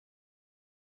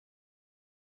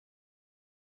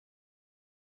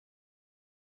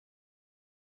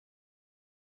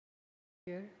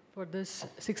here for this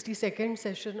 60-second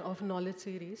session of Knowledge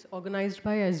Series organized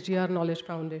by SGR Knowledge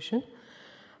Foundation.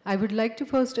 I would like to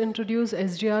first introduce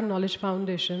SGR Knowledge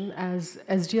Foundation as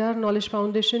SGR Knowledge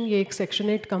Foundation ये एक Section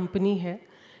 8 company है.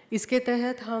 इसके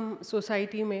तहत हम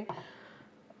society में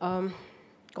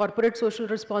corporate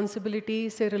social responsibility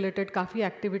से related काफ़ी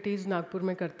activities Nagpur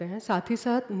में करते हैं. साथ ही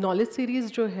साथ Knowledge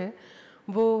Series जो है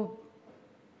वो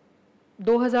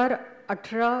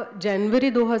 2018 जनवरी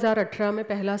 2018 में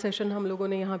पहला सेशन हम लोगों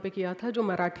ने यहाँ पे किया था जो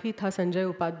मराठी था संजय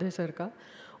उपाध्याय सर का.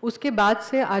 उसके बाद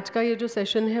से आज का ये जो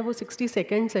सेशन है वो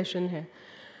 62nd सेशन है.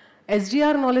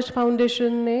 SGR नॉलेज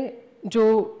फाउंडेशन ने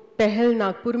जो पहल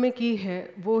नागपुर में की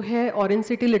है वो है ऑरेंज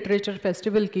सिटी लिटरेचर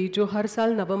फेस्टिवल की, जो हर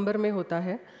साल नवंबर में होता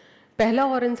है. पहला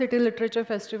ऑरेंज सिटी लिटरेचर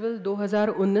फेस्टिवल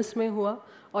 2019 में हुआ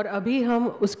और अभी हम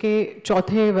उसके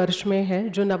चौथे वर्ष में है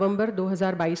जो नवंबर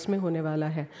 2022 में होने वाला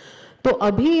है. तो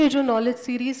अभी ये जो नॉलेज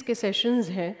सीरीज़ के सेशंस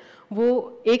हैं वो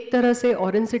एक तरह से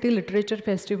ऑरेंज सिटी लिटरेचर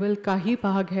फेस्टिवल का ही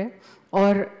भाग है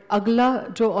और अगला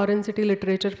जो ऑरेंज सिटी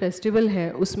लिटरेचर फेस्टिवल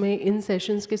है उसमें इन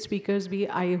सेशंस के स्पीकर्स भी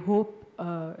आई होप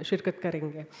शिरकत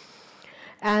करेंगे.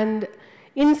 एंड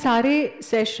इन सारे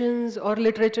सेशंस और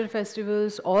लिटरेचर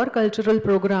फेस्टिवल्स और कल्चरल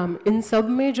प्रोग्राम इन सब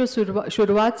में जो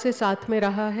शुरुआत से साथ में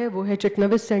रहा है वो है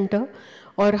चिटनविस सेंटर.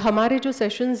 और हमारे जो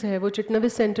सेशंस है वो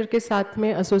चिटनविस सेंटर के साथ में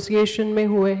एसोसिएशन में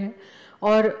हुए हैं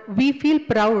और we feel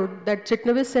proud that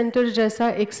चिटनविस centre जैसा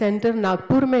एक सेंटर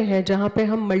नागपुर में है जहाँ पे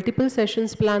हम मल्टीपल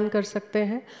सेशंस प्लान कर सकते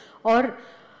हैं और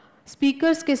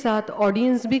स्पीकर्स के साथ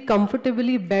ऑडियंस भी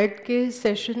कंफर्टेबली बैठ के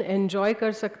सेशन एंजॉय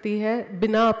कर सकती है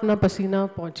बिना अपना पसीना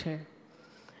पहुँचे.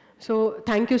 So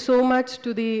thank you so much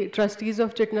to the trustees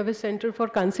of Chitnavis Center for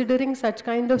considering such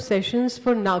kind of sessions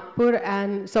for Nagpur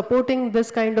and supporting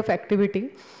this kind of activity.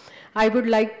 I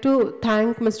would like to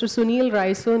thank Mr. Sunil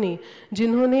Raisoni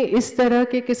जिन्होंने इस तरह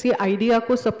के किसी idea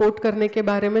को support करने के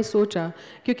बारे में सोचा,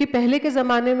 क्योंकि पहले के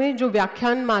ज़माने में जो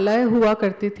व्याख्यान मालाएं हुआ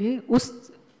करती थी उस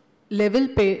लेवल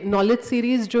पे नॉलेज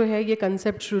सीरीज़ जो है ये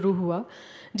कंसेप्ट शुरू हुआ,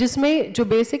 जिसमें जो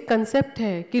बेसिक कंसेप्ट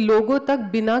है कि लोगों तक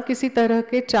बिना किसी तरह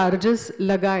के चार्जेस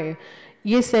लगाए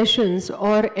ये सेशंस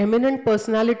और एमिनेंट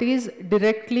पर्सनालिटीज़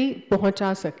डायरेक्टली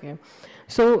पहुंचा सकें.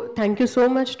 So thank you so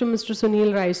much to mister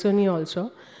Sunil Raisoni also.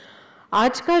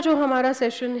 आज का जो हमारा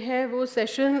सेशन है वो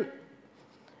सेशन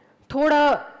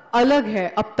थोड़ा अलग है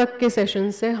अब तक के सेशन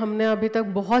से. हमने अभी तक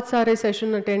बहुत सारे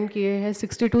सेशन अटेंड किए हैं.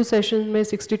 62 सेशन में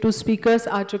 62 स्पीकर्स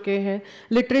आ चुके हैं.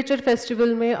 लिटरेचर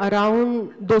फेस्टिवल में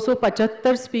अराउंड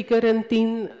 275 स्पीकर इन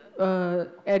 3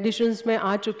 एडिशंस में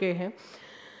आ चुके हैं.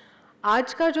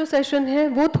 आज का जो सेशन है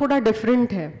वो थोड़ा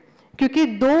डिफरेंट है क्योंकि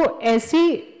दो ऐसी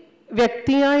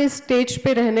व्यक्तियां इस स्टेज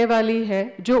पे रहने वाली है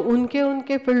जो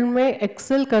उनके फील्ड में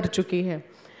एक्सेल कर चुकी है.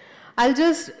 I'll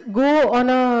just go on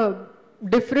a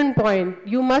different point.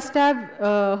 You must have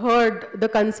heard the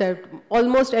concept.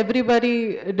 Almost everybody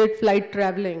did flight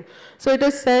traveling. So it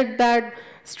is said that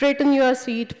straighten your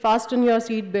seat, fasten your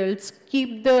seat belts,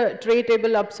 keep the tray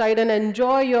table upside and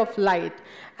enjoy your flight.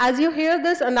 As you hear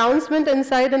this announcement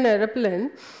inside an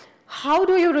airplane, how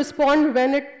do you respond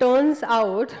when it turns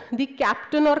out the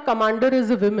captain or commander is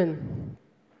a woman?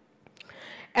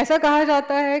 ऐसा कहा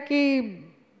जाता है कि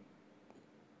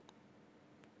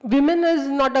women is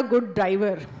not a good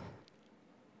driver.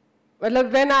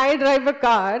 मतलब when I drive a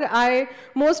car, I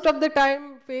most of the time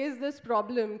face this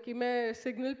problem कि मैं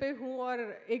signal पे हूँ और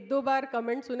एक दो बार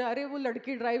कमेंट सुने, अरे वो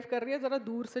लड़की ड्राइव कर रही है ज़रा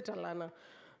दूर से चलाना.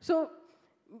 So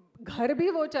घर भी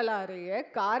वो चला रही है,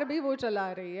 कार भी वो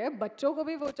चला रही है, बच्चों को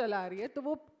भी वो चला रही है, तो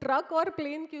वो ट्रक और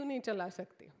प्लेन क्यों नहीं चला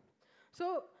सकती?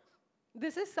 So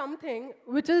this is something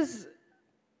which is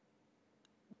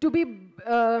to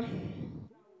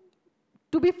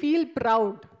be feel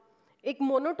proud. एक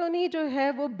मोनोटोनी जो है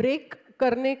वो ब्रेक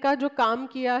करने का जो काम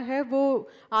किया है वो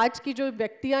आज की जो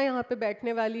व्यक्तियां यहाँ पे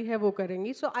बैठने वाली है वो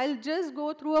करेंगी. So I'll just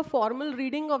go through a formal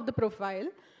reading of the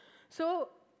profile. So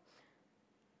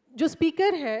जो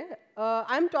स्पीकर है,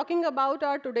 I'm talking about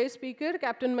our today's speaker,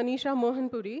 Captain Manisha Mohan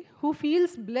Puri, who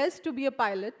feels blessed to be a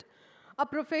pilot, a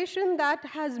profession that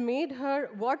has made her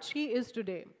what she is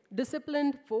today.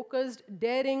 Disciplined, focused,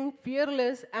 daring,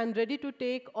 fearless, and ready to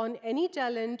take on any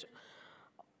challenge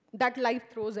that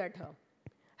life throws at her.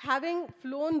 Having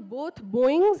flown both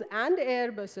Boeings and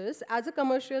Airbuses as a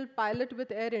commercial pilot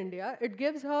with Air India, it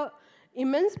gives her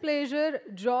immense pleasure,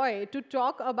 joy to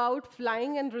talk about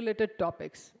flying and related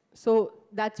topics. So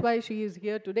that's why she is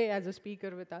here today as a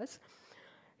speaker with us.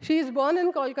 She is born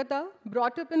in Kolkata,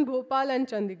 brought up in Bhopal and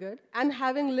Chandigarh, and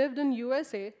having lived in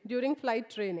USA during flight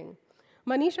training.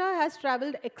 Manisha has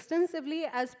traveled extensively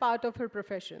as part of her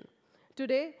profession.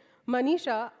 Today,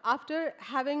 Manisha, after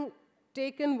having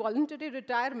taken voluntary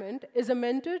retirement, is a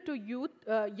mentor to youth,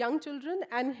 young children,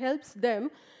 and helps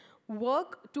them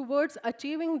work towards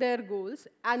achieving their goals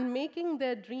and making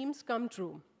their dreams come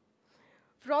true.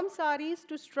 From Sarees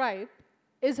to Stripe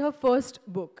is her first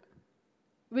book,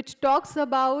 which talks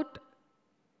about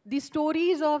the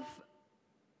stories of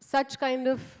such kind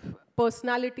of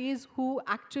personalities who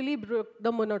actually broke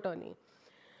the monotony.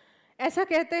 ऐसा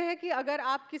कहते हैं कि अगर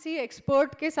आप किसी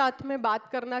expert के साथ में बात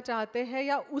करना चाहते हैं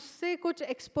या उससे कुछ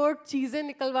एक्सपर्ट चीज़ें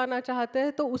निकलवाना चाहते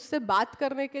हैं तो उससे बात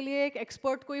करने के लिए एक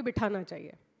एक्सपर्ट को ही बिठाना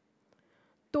चाहिए,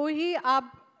 तो ही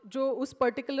आप जो उस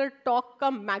पर्टिकुलर टॉक का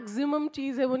मैक्सिमम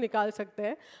चीज़ है वो निकाल सकते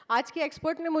हैं. आज की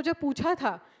एक्सपर्ट ने मुझे पूछा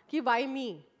था कि why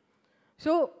me,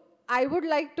 so I would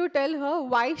like to tell her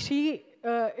why she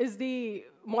is the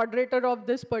moderator of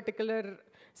this particular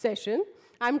session.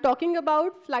 I'm talking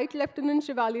about Flight Lieutenant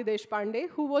Shiwalee Deshpande,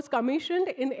 who was commissioned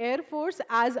in Air Force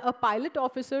as a pilot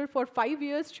officer for 5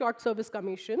 years short service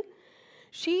commission.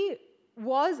 She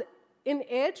was in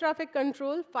air traffic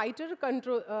control, fighter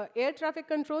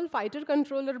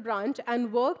controller branch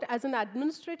and worked as an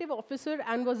administrative officer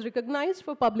and was recognized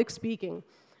for public speaking.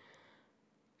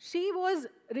 She was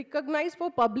recognized for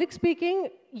public speaking.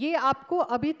 ये आपको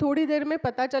अभी थोड़ी देर में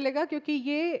पता चलेगा क्योंकि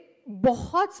ये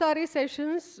बहुत सारे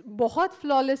sessions बहुत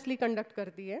flawlessly conduct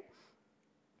करती है.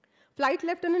 Flight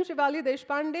Lieutenant Shiwalee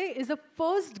Deshpande is the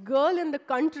first girl in the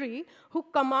country who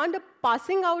command a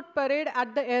passing out parade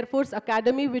at the Air Force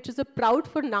Academy, which is a proud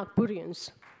for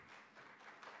Nagpurians.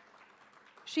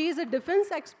 She is a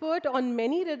defense expert on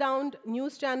many renowned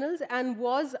news channels and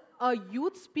was a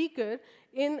youth speaker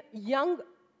in Youth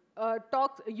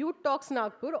Talks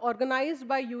Nagpur, organized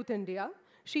by Youth India.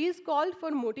 She is called for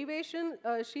motivation.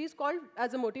 She is called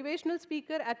as a motivational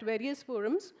speaker at various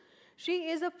forums. She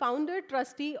is a founder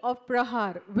trustee of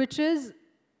Prahar, which is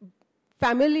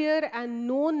familiar and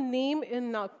known name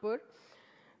in Nagpur.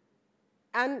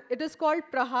 And it is called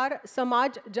Prahar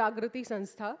Samaj Jagrati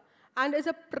Sanstha, and is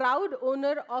a proud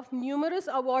owner of numerous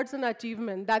awards and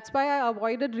achievements. That's why I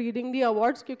avoided reading the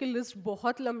awards, because the list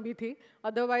बहुत लंबी थी.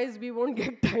 Otherwise, we won't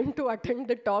get time to attend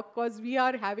the talk, because we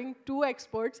are having 2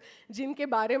 experts, जिनके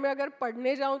बारे में अगर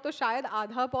पढ़ने जाऊँ तो शायद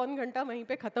आधा पौन घंटा वहीं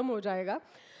पे खत्म हो जाएगा.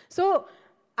 So,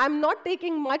 I'm not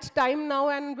taking much time now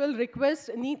and will request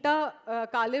Neeta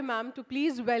Kale ma'am to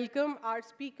please welcome our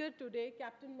speaker today,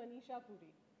 Captain Manisha Puri.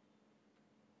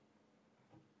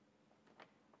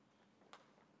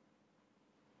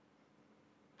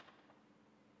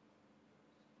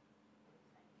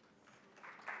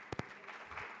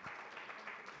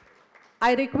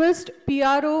 I request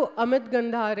PRO Amit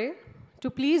Gandhare to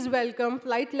please welcome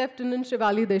Flight Lieutenant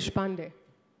Shiwalee Deshpande.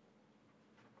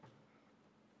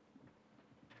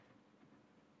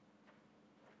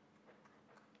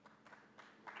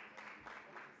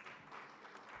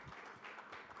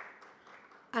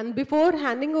 And before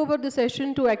handing over the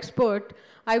session to expert,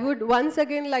 I would once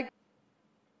again like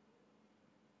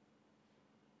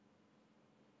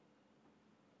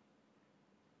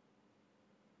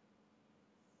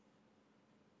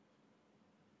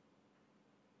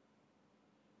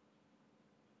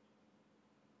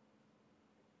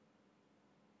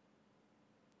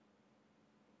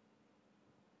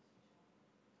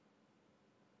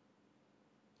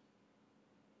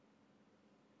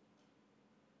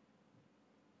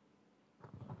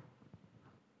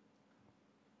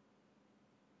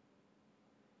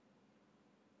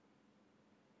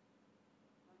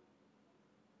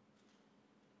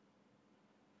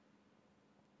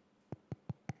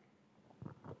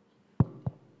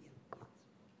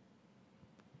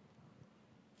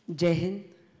Jai Hind.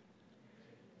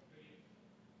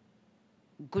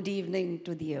 Good evening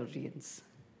to the audience.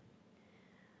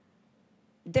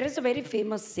 There is a very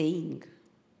famous saying.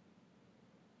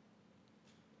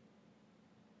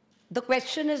 The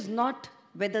question is not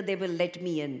whether they will let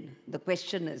me in. The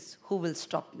question is, who will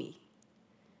stop me?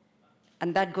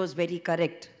 And that goes very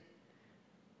correct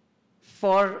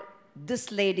for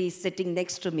this lady sitting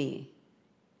next to me,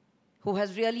 who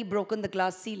has really broken the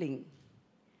glass ceiling,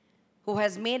 who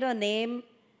has made her name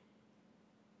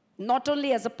not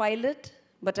only as a pilot,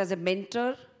 but as a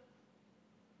mentor,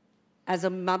 as a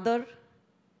mother,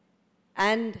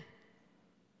 and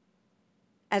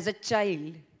as a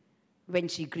child when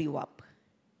she grew up.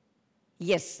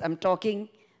 Yes, I'm talking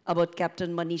about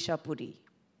Captain Manisha Puri.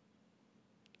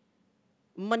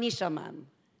 Manisha ma'am.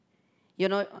 You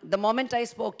know, the moment I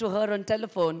spoke to her on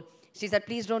telephone, she said,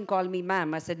 please don't call me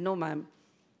ma'am. I said, no ma'am,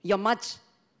 you're much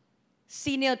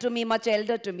senior to me, much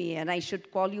elder to me, and I should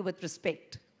call you with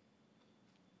respect.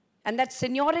 And that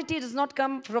seniority does not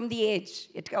come from the age.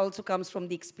 It also comes from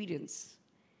the experience.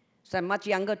 So I'm much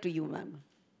younger to you, ma'am.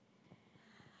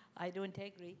 I don't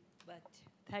agree, but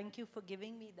thank you for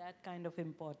giving me that kind of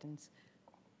importance.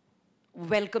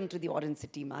 Welcome to the Orange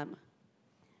City, ma'am.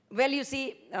 Well, you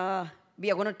see,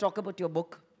 we are going to talk about your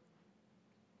book,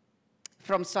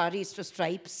 From Sarees to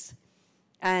Stripes.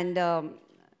 And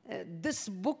this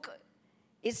book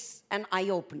is an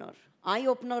eye-opener.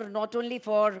 Eye-opener not only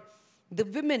for the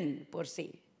women per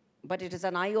se, but it is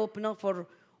an eye-opener for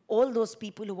all those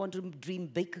people who want to dream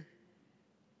big.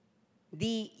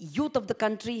 The youth of the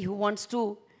country who wants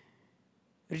to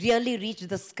really reach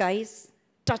the skies,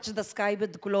 touch the sky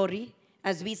with glory,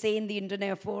 as we say in the Indian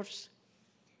Air Force.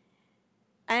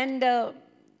 And,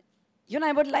 you know,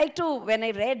 I would like to, when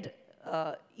I read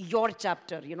your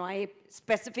chapter, you know, I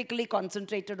specifically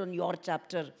concentrated on your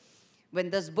chapter when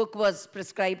this book was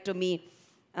prescribed to me,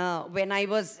 when I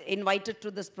was invited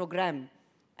to this program.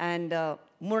 And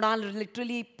Murnal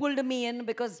literally pulled me in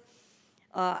because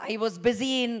I was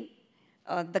busy in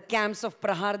the camps of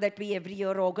Prahar that we every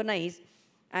year organize.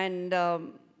 And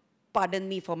pardon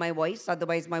me for my voice,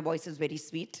 otherwise my voice is very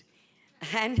sweet.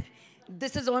 And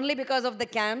this is only because of the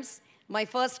camps. My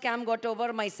first camp got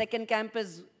over, my second camp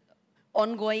is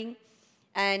ongoing.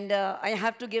 And I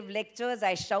have to give lectures,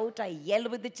 I shout, I yell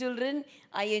with the children,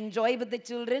 I enjoy with the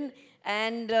children,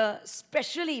 and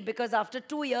especially because after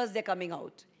 2 years they're coming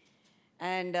out.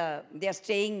 And they're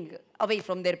staying away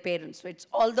from their parents. So it's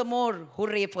all the more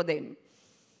hooray for them.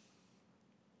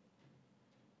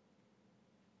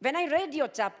 When I read your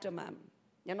chapter, ma'am,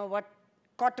 you know what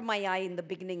caught my eye in the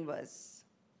beginning was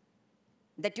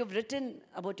that you've written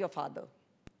about your father.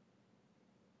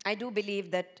 I do believe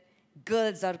that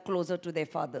girls are closer to their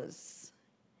fathers.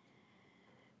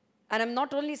 And I'm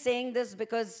not only saying this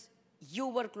because you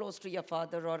were close to your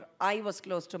father or I was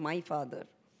close to my father.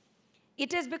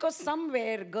 It is because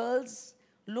somewhere girls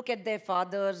look at their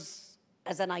fathers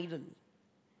as an idol,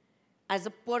 as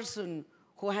a person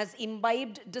who has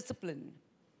imbibed discipline,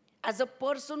 as a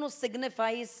person who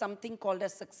signifies something called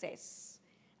as success,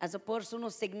 as a person who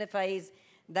signifies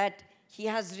that he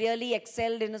has really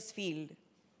excelled in his field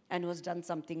and who has done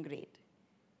something great.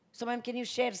 So, ma'am, can you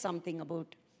share something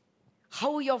about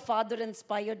how your father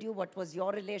inspired you? What was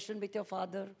your relation with your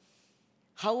father?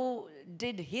 How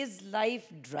did his life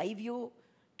drive you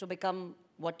to become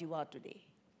what you are today?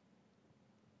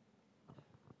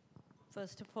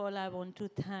 First of all, I want to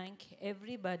thank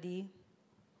everybody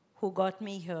who got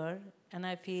me here, and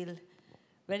I feel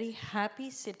very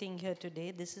happy sitting here today.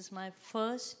 This is my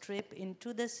first trip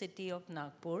into the city of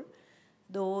Nagpur,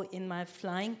 though in my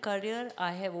flying career,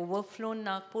 I have overflown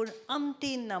Nagpur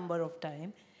umpteen number of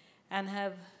times and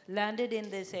have landed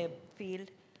in this airfield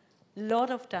a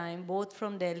lot of time, both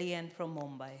from Delhi and from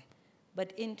Mumbai,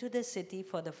 but into the city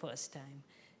for the first time.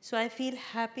 So I feel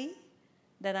happy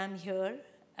that I'm here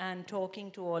and talking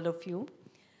to all of you.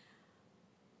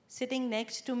 Sitting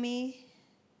next to me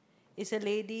is a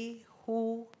lady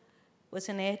who was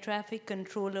an air traffic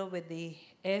controller with the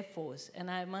Air Force.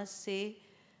 And I must say,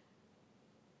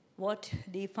 what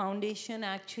the foundation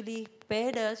actually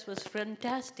paid us was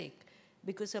fantastic,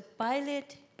 because a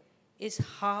pilot is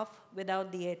half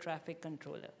without the air traffic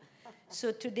controller.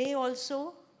 So today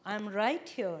also, I'm right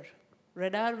here,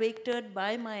 radar vectored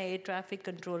by my air traffic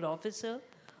control officer,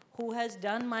 who has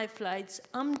done my flights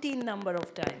umpteen number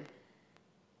of times.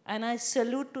 And I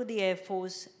salute to the Air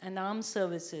Force and Armed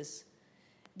Services,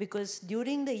 because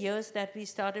during the years that we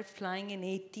started flying in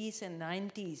 80s and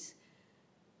 90s,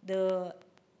 the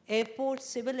airports,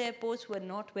 civil airports were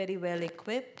not very well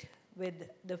equipped with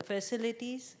the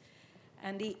facilities.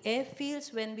 And the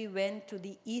airfields, when we went to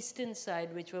the eastern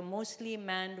side, which were mostly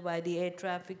manned by the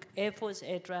Air Force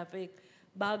air traffic,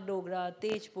 Bagdogra,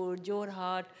 Tejpur,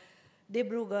 Jorhat,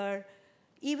 Dibrugarh,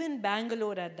 even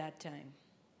Bangalore at that time.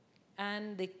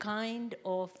 And the kind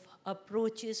of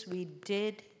approaches we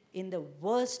did in the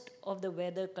worst of the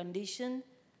weather condition,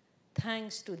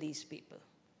 thanks to these people.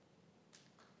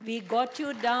 We got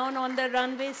you down on the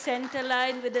runway center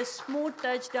line with a smooth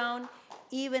touchdown,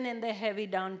 even in the heavy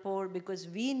downpour, because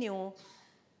we knew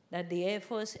that the Air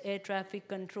Force air traffic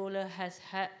controller has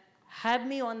had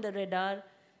me on the radar,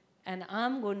 and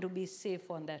I'm going to be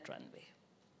safe on that runway.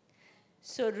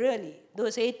 So really,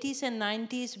 those 80s and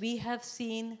 90s, we have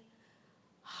seen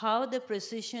how the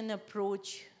precision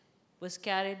approach was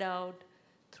carried out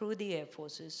through the Air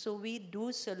Forces. So we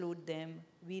do salute them.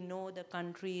 We know the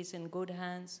country is in good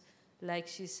hands. Like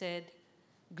she said,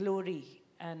 glory,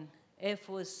 and Air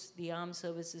Force, the armed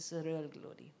services, is a real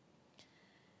glory.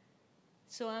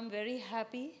 So I'm very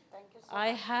happy. Thank you so I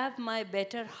have my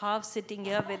better half sitting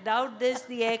here. Without this,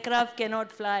 the aircraft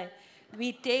cannot fly.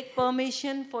 We take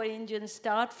permission for engine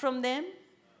start from them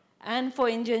and for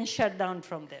engine shut down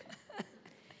from them.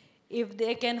 If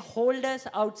they can hold us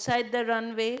outside the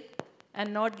runway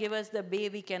and not give us the bay,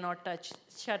 we cannot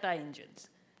shut our engines.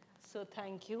 So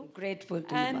thank you. Grateful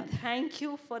to you, And ma'am. thank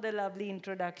you for the lovely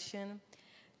introduction.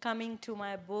 Coming to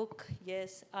my book,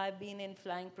 yes, I've been in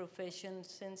flying profession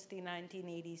since the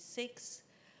 1986.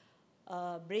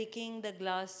 Breaking the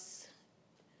glass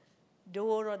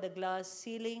door or the glass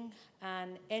ceiling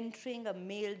and entering a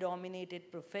male-dominated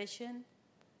profession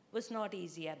was not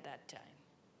easy at that time.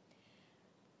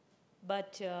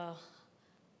 But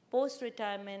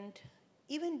post-retirement,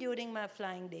 even during my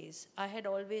flying days, I had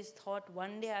always thought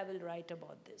one day I will write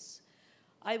about this.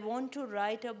 I want to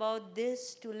write about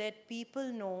this to let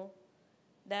people know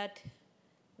that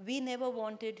we never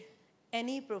wanted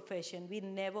any profession, we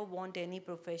never want any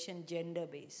profession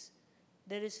gender-based.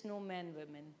 There is no man,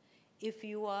 women. If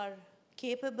you are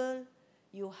capable,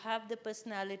 you have the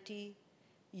personality,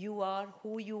 you are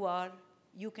who you are,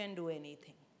 you can do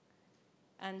anything.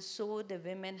 And so the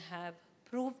women have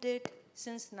proved it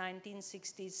since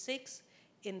 1966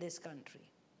 in this country.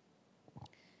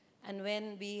 And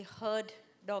when we heard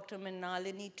Dr.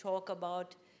 Mrinalini talk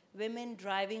about women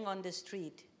driving on the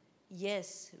street,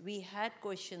 yes, we had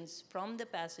questions from the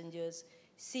passengers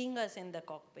seeing us in the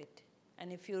cockpit.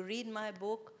 And if you read my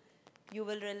book, you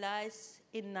will realize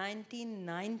in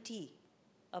 1990,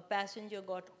 a passenger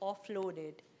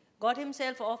got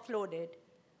himself offloaded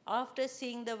after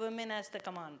seeing the women as the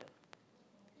commander.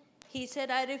 He said,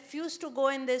 I refuse to go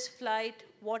in this flight.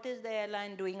 What is the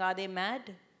airline doing? Are they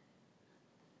mad?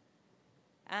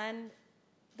 And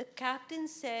the captain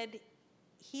said,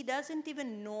 he doesn't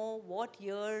even know what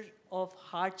year of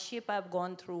hardship I've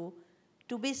gone through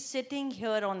to be sitting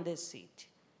here on this seat.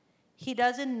 He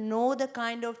doesn't know the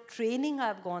kind of training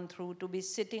I've gone through to be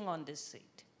sitting on this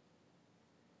seat.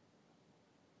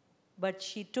 But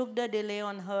she took the delay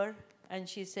on her and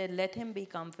she said, let him be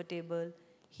comfortable.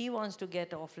 He wants to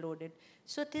get offloaded.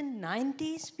 So in the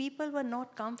 90s, people were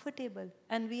not comfortable.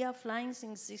 And we are flying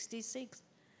since 66.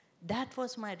 That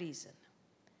was my reason.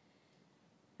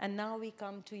 And now we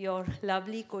come to your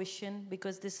lovely question,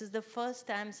 because this is the first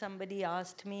time somebody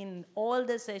asked me in all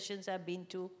the sessions I've been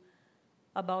to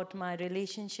about my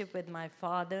relationship with my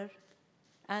father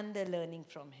and the learning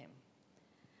from him.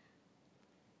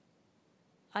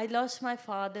 I lost my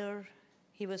father.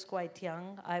 He was quite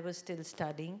young. I was still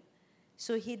studying.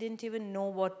 So he didn't even know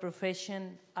what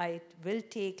profession I will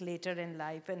take later in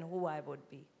life and who I would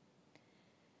be.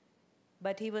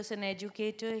 But he was an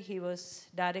educator. He was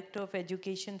director of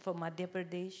education for Madhya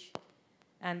Pradesh.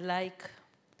 And like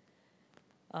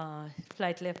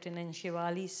Flight Lieutenant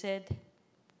Shiwalee said,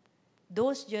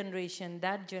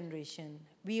 that generation,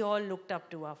 we all looked up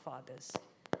to our fathers.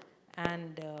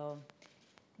 And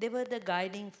they were the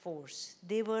guiding force.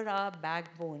 They were our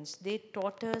backbones. They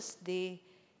taught us,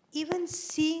 even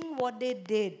seeing what they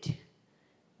did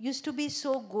used to be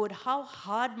so good, how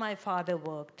hard my father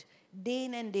worked, day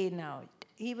in and day out.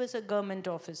 He was a government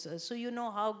officer, so you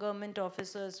know how government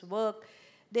officers work.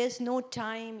 There's no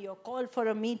time, you're called for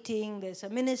a meeting, there's a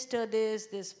minister,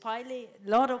 there's filing, a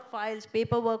lot of files,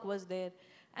 paperwork was there.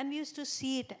 And we used to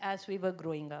see it as we were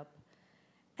growing up.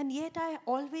 And yet I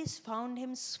always found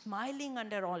him smiling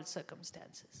under all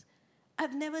circumstances.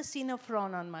 I've never seen a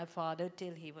frown on my father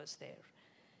till he was there.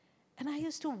 And I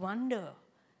used to wonder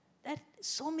that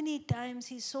so many times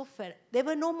he's so fair. There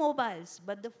were no mobiles,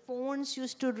 but the phones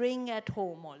used to ring at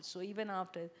home also, even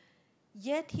after.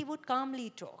 Yet he would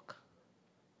calmly talk.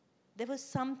 There was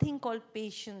something called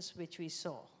patience which we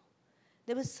saw.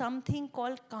 There was something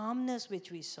called calmness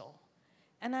which we saw.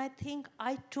 And I think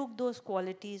I took those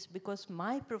qualities because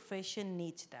my profession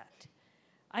needs that.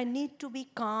 I need to be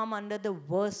calm under the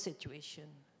worst situation.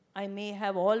 I may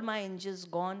have all my engines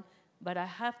gone, but I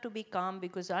have to be calm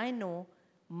because I know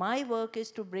my work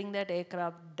is to bring that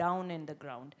aircraft down in the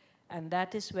ground. And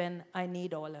that is when I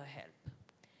need all her help.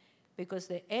 Because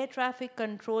the air traffic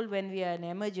control, when we are in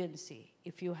emergency,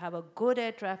 if you have a good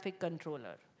air traffic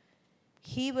controller,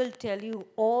 he will tell you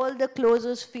all the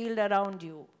closest field around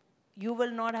you. You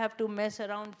will not have to mess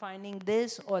around finding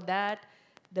this or that.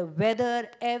 The weather,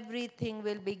 everything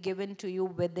will be given to you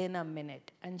within a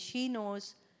minute. And she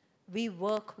knows we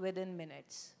work within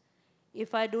minutes.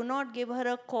 If I do not give her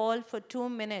a call for 2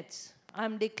 minutes,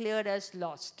 I'm declared as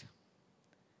lost.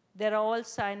 There are all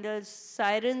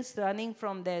sirens running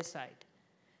from their side.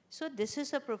 So this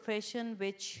is a profession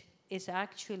which is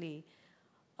actually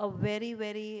a very,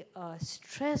 very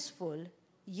stressful,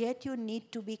 yet you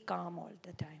need to be calm all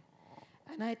the time.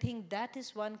 And I think that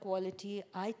is one quality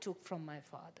I took from my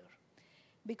father.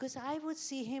 Because I would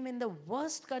see him in the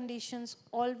worst conditions,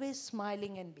 always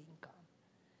smiling and being calm.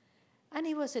 And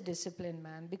he was a disciplined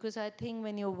man, because I think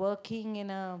when you're working in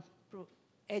a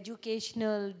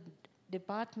educational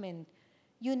department,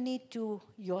 you need to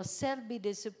yourself be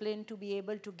disciplined to be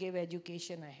able to give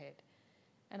education ahead.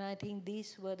 And I think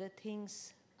these were the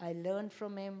things I learned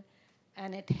from him,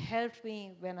 and it helped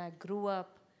me when I grew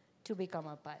up to become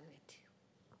a pilot.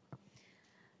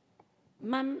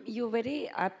 Ma'am, you very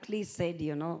aptly said,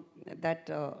 that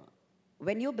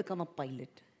when you become a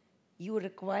pilot, you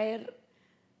require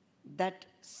that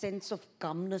sense of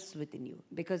calmness within you,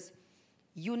 because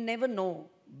you never know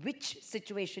which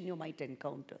situation you might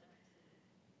encounter.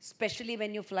 Especially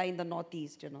when you fly in the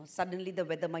Northeast, suddenly the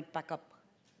weather might pack up.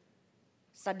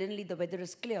 Suddenly the weather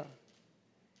is clear.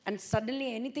 And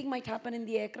suddenly anything might happen in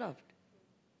the aircraft.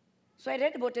 So I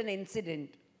read about an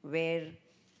incident where,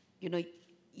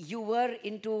 you were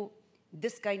into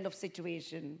this kind of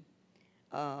situation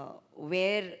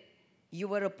where you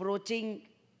were approaching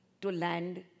to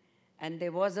land, and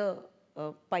there was a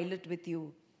pilot with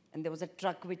you, and there was a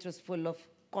truck which was full of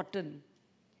cotton.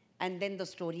 And then the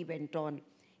story went on.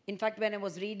 In fact, when I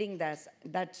was reading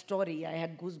that story, I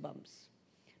had goosebumps,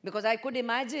 because I could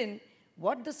imagine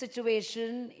what the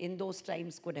situation in those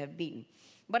times could have been.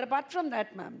 But apart from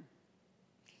that, ma'am,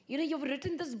 you've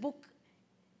written this book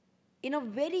in a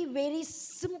very, very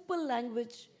simple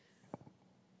language,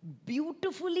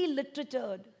 beautifully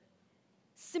literatured,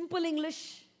 simple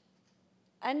English,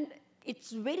 and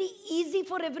it's very easy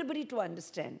for everybody to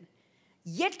understand.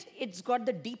 Yet, it's got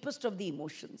the deepest of the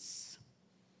emotions.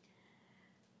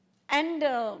 And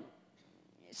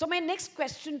so my next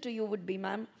question to you would be,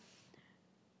 ma'am,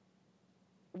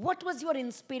 what was your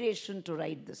inspiration to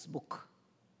write this book?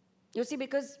 You see,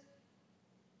 because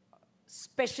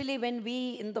especially when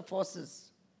we in the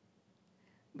forces,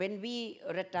 when we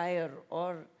retire,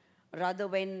 or rather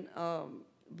when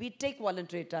we take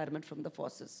voluntary retirement from the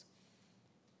forces,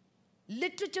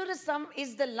 literature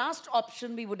is the last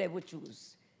option we would ever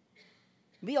choose.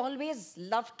 We always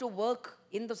love to work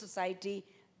in the society,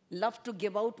 love to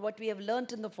give out what we have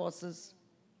learnt in the forces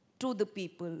to the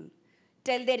people,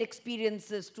 tell their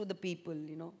experiences to the people,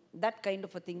 that kind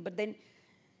of a thing. But then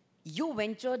you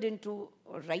ventured into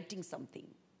writing something.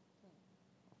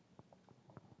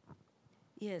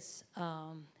 Yes.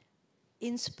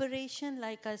 Inspiration,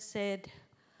 like I said,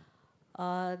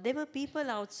 there were people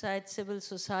outside civil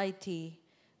society.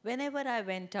 Whenever I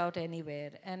went out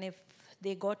anywhere, and if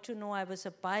they got to know I was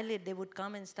a pilot, they would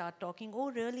come and start talking,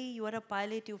 "Oh, really? You are a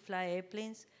pilot? You fly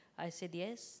airplanes?" I said,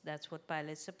 "Yes, that's what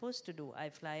pilots are supposed to do. I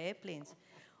fly airplanes."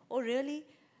 "Oh, really?"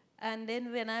 And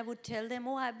then when I would tell them,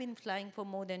 "Oh, I've been flying for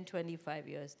more than 25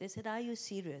 years. They said, "Are you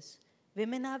serious?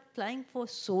 Women are flying for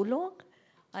so long?"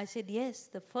 I said, "Yes,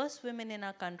 the first women in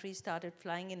our country started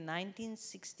flying in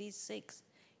 1966,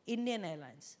 Indian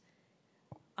Airlines."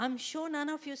 I'm sure none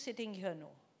of you sitting here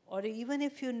know. Or even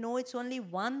if you know, it's only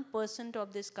 1%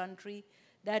 of this country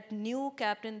that knew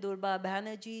Captain Durba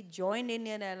Banerjee joined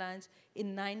Indian Airlines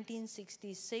in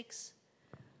 1966.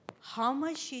 How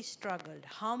much she struggled,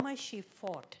 how much she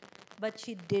fought, but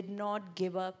she did not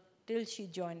give up till she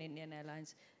joined Indian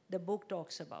Airlines. The book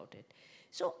talks about it.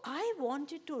 So I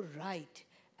wanted to write,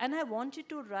 and I wanted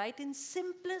to write in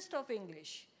simplest of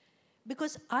English,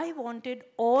 because I wanted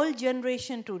all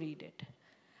generation to read it.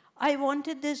 I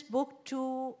wanted this book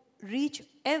to reach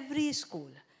every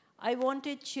school. I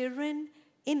wanted children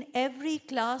in every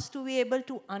class to be able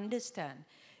to understand.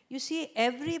 You see,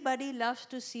 everybody loves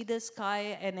to see the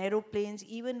sky and aeroplanes.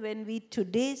 Even when we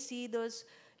today see those,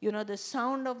 the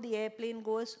sound of the airplane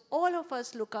goes, all of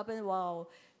us look up and wow,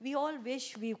 we all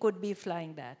wish we could be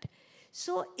flying that.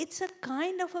 So it's a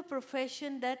kind of a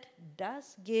profession that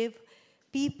does give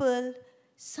people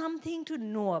something to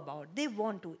know about. They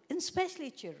want to, and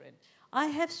especially children. I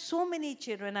have so many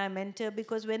children I mentor,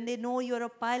 because when they know you're a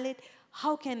pilot,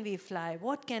 how can we fly?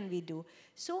 What can we do?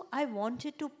 So I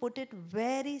wanted to put it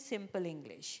very simple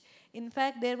English. In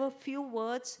fact, there were few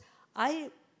words.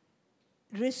 I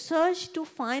researched to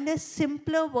find a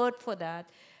simpler word for that.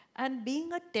 And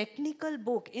being a technical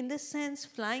book, in the sense,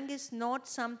 flying is not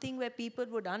something where people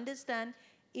would understand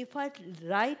if I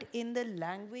write in the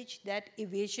language that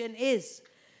aviation is.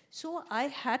 So I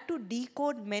had to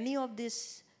decode many of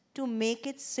this to make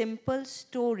it simple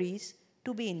stories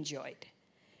to be enjoyed.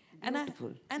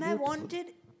 Beautiful. And I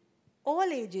wanted all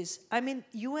ages. I mean,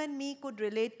 you and me could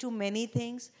relate to many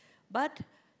things, but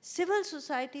civil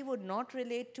society would not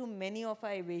relate to many of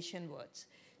our aviation words.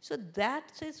 So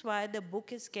that is why the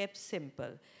book is kept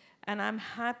simple. And I'm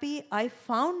happy I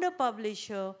found a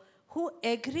publisher who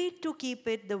agreed to keep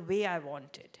it the way I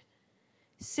wanted.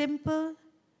 Simple,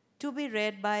 to be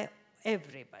read by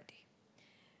everybody.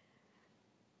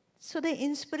 So the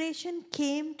inspiration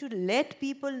came to let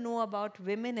people know about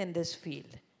women in this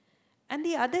field. And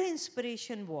the other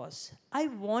inspiration was, I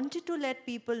wanted to let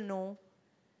people know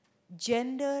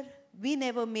gender, we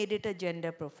never made it a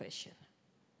gender profession.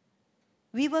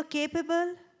 We were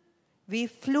capable, we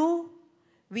flew,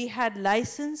 we had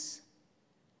license,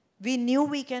 we knew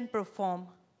we can perform.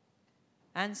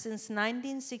 And since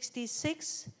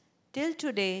 1966 till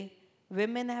today,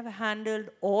 women have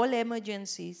handled all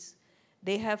emergencies.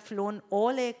 They have flown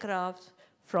all aircraft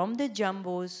from the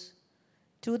jumbos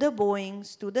to the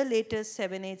Boeings, to the latest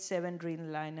 787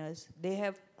 Dreamliners. They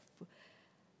have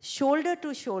shoulder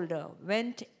to shoulder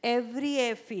went every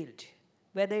airfield,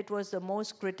 whether it was the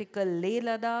most critical Leh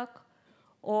Ladakh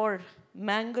or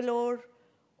Mangalore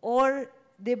or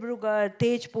Dibrugarh,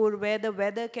 Tejpur, where the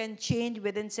weather can change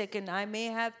within seconds. I may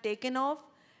have taken off,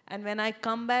 and when I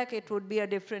come back, it would be a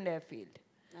different airfield.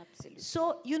 Absolutely.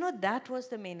 So, you know, that was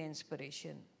the main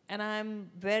inspiration. And I'm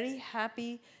very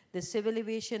happy the Civil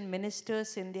Aviation Minister,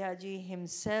 Sindhya ji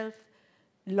himself,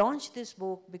 launched this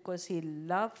book because he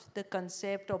loved the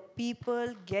concept of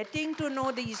people getting to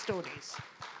know these stories.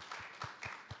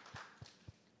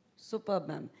 Superb,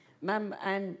 ma'am. Ma'am,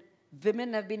 and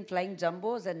women have been flying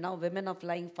jumbos, and now women are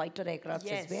flying fighter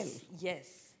aircrafts as well.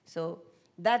 Yes. So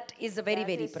that is a very,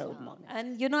 very proud moment.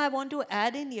 And, you know, I want to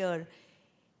add in here,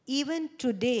 even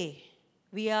today,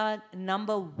 we are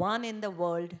 #1 in the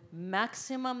world,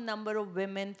 maximum number of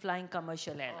women flying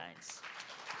commercial airlines.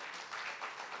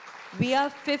 We are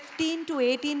 15 to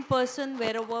 18%,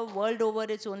 wherever world over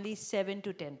it's only 7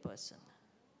 to 10%.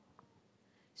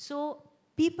 So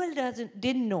people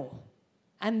didn't know,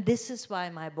 and this is why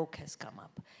my book has come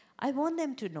up. I want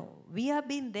them to know, we have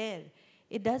been there.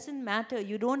 It doesn't matter,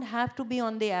 you don't have to be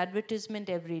on the advertisement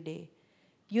every day.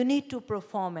 You need to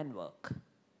perform and work.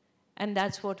 And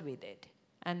that's what we did.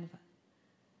 And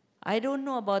I don't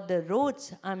know about the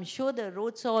roads. I'm sure the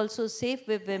roads are also safe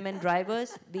with women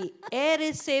drivers. The air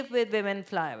is safe with women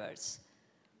flyers.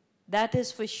 That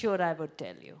is for sure, I would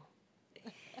tell you.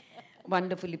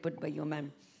 Wonderfully put by you,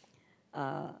 ma'am.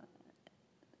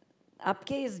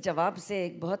 आपके इस जवाब से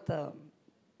एक बहुत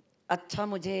अच्छा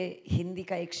मुझे हिंदी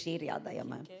का एक शेर याद आया,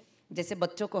 मैम. जैसे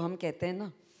बच्चों को हम कहते हैं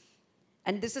ना,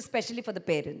 and this is especially for the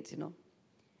parents, you know.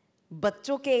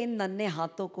 बच्चों के इन नन्हे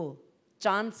हाथों को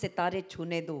चांद सितारे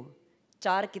छूने दो,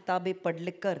 4 किताबें पढ़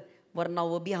लिख कर, वरना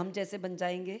वो भी हम जैसे बन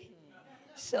जाएंगे.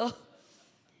 So,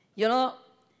 you know,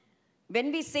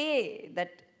 when we say that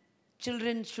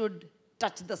children should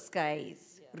touch the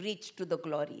skies, reach to the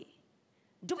glory,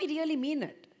 do we really mean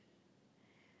it?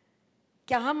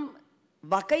 क्या हम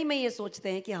वाकई में ये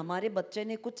सोचते हैं कि हमारे बच्चे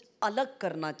ने कुछ अलग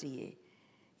करना चाहिए,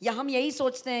 या हम यही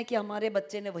सोचते हैं कि हमारे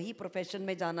बच्चे ने वही प्रोफेशन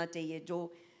में जाना चाहिए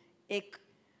जो एक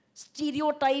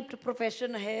स्टीरियोटाइप्ड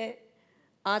प्रोफेशन है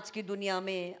आज की दुनिया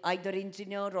में, आइदर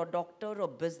इंजीनियर और डॉक्टर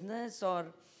और बिजनेस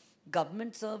और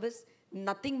government service,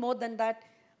 nothing more than that.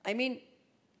 I mean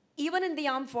even in the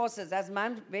arm forces, as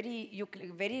ma'am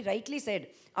very rightly said,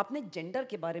 आपने जेंडर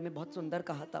के बारे में बहुत सुंदर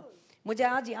कहा था. मुझे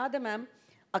आज याद है मैम,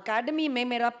 अकेडमी में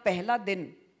मेरा पहला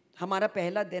दिन, हमारा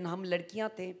पहला दिन, हम लड़कियां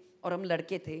थे और हम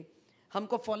लड़के थे,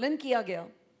 हमको फॉलन किया गया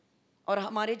और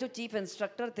हमारे जो चीफ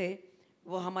इंस्ट्रक्टर थे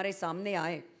वो हमारे सामने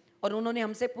आए और उन्होंने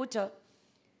हमसे पूछा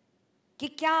कि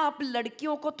क्या आप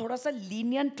लड़कियों को थोड़ा सा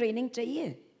लीनियंट ट्रेनिंग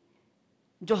चाहिए,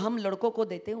 जो हम लड़कों को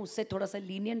देते हैं उससे थोड़ा सा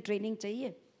लीनियंट ट्रेनिंग चाहिए.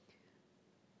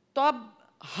 तो अब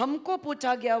हमको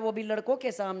पूछा गया, वो भी लड़कों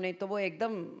के सामने, तो वो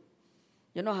एकदम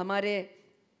यू नो हमारे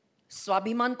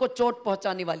स्वाभिमान को चोट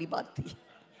पहुंचाने वाली बात थी.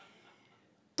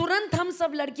 तुरंत हम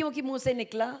सब लड़कियों की मुंह से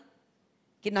निकला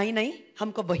कि नहीं नहीं,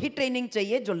 हमको वही ट्रेनिंग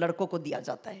चाहिए जो लड़कों को दिया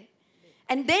जाता है.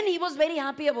 And then he was very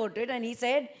happy about it and he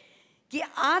said कि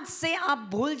आज से आप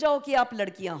भूल जाओ कि आप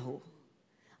लड़कियां हो,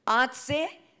 आज से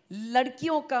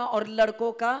लड़कियों का और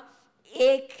लड़कों का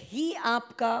एक ही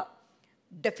आपका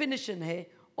डेफिनेशन है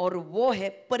और वो है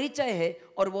परिचय है,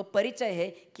 और वो परिचय है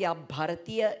कि आप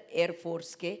भारतीय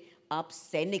एयरफोर्स के आप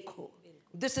सैनिक हो.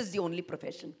 This is the only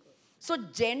profession. So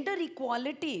gender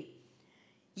equality,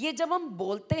 ये जब हम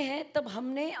बोलते हैं तब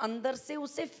हमने अंदर से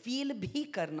उसे फील भी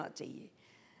करना चाहिए.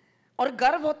 और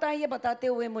गर्व होता है ये बताते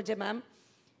हुए मुझे मैम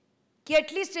कि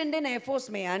एटलीस्ट इंडियन एयरफोर्स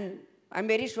में, and I am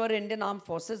very sure Indian arm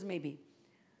forces में भी,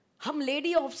 हम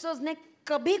लेडी ऑफिसर्स ने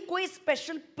कभी कोई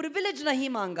स्पेशल प्रिविलेज नहीं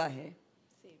मांगा है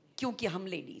क्योंकि हम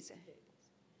लेडीज हैं.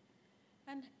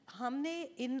 And हमने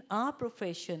in our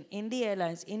profession, in the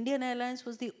airlines, Indian Airlines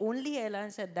was the only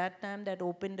airlines at that time that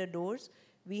opened the doors.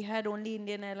 We had only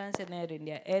Indian Airlines and Air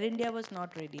India. Air India was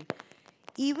not ready.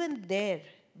 Even there,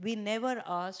 we never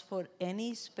asked for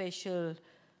any special,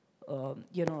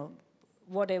 you know,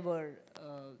 whatever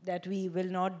that we will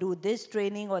not do this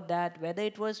training or that, whether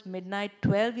it was midnight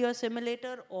 12 your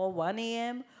simulator or 1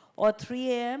 a.m. or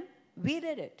 3 a.m., we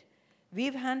did it.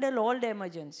 We've handled all the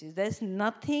emergencies. There's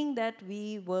nothing that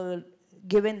we were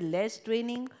given less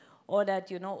training or that,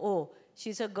 you know, oh,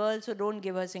 she's a girl, so don't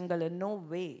give her single. No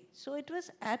way. So it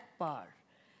was at par.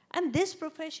 And this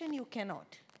profession, you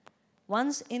cannot.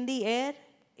 Once in the air,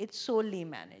 it's solely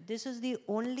managed. This is the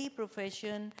only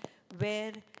profession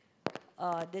where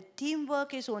the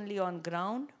teamwork is only on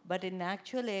ground, but in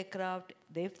actual aircraft,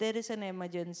 if there is an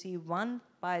emergency, one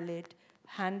pilot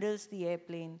handles the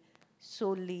airplane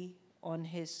solely on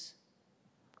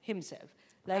himself.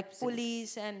 Like Absolutely.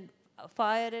 police and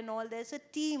fire and all, there's a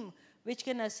team which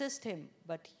can assist him,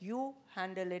 but you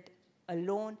handle it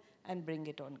alone and bring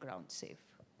it on ground safe.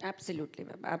 Absolutely,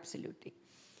 ma'am, absolutely.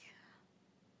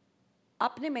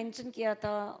 आपने mention किया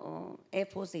था Air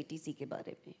Force ATC के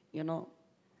बारे में, you know,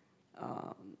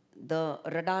 the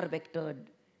radar vectored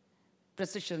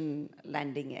precision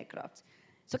landing aircrafts.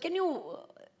 So can you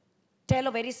tell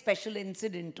a very special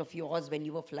incident of yours when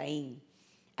you were flying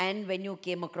and when you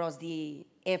came across the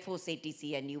Air Force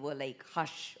ATC and you were like,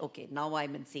 hush, okay, now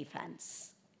I'm in safe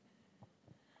hands?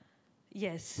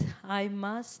 Yes, I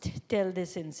must tell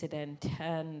this incident.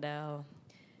 And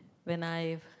when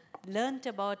I learned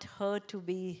about her to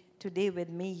be today with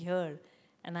me here,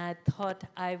 and I thought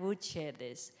I would share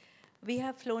this. We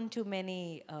have flown to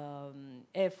many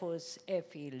Air Force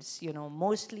airfields, you know,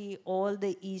 mostly all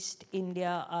the East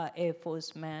India are Air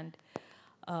Force manned.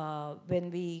 When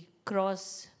we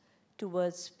cross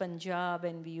towards Punjab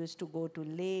and we used to go to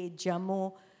Leh,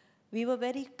 Jammu, we were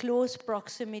very close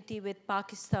proximity with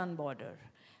Pakistan border.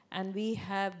 And we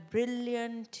have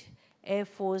brilliant Air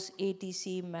Force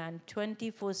ATC manned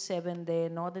 24/7 there,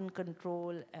 Northern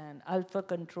Control and Alpha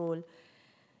Control.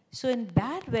 So in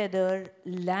bad weather,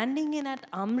 landing in at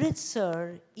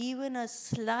Amritsar, even a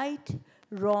slight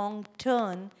wrong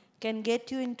turn can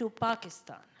get you into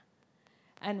Pakistan.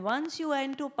 And once you are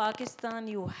into Pakistan,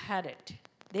 you had it.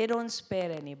 They don't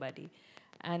spare anybody.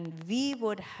 And we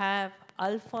would have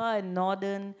Alpha and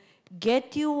Northern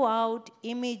get you out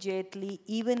immediately,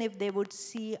 even if they would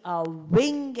see a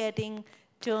wing getting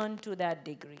turned to that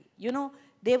degree. You know,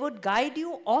 they would guide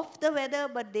you off the weather,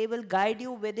 but they will guide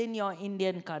you within your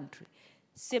Indian country.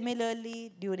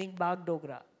 Similarly, during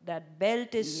Bagdogra, that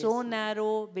belt is so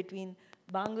narrow between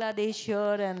Bangladesh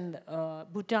here and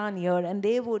Bhutan here, and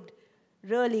they would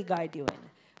really guide you in.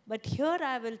 But here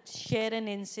I will share an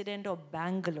incident of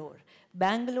Bangalore.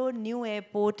 Bangalore new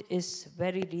airport is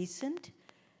very recent.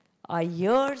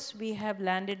 Years we have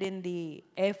landed in the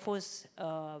Air Force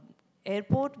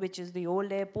airport, which is the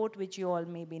old airport, which you all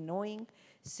may be knowing.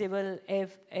 Civil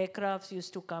aircrafts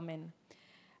used to come in.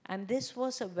 And this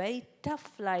was a very tough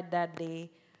flight that day.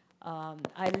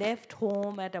 I left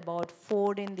home at about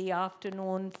 4 in the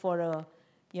afternoon for a,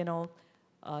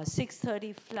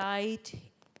 6:30 flight.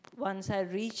 Once I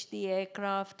reached the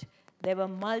aircraft, there were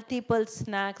multiple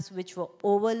snacks which were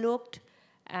overlooked,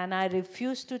 and I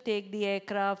refused to take the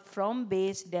aircraft from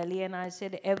base Delhi, and I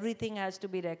said everything has to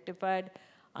be rectified.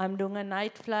 I'm doing a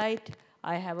night flight.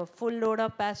 I have a full load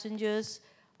of passengers.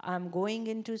 I'm going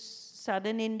into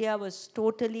southern India, was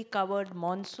totally covered,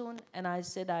 monsoon, and I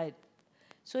said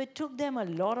so it took them a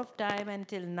lot of time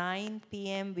until 9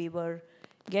 p.m. we were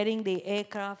getting the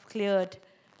aircraft cleared.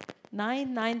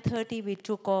 9:30 we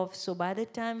took off. So by the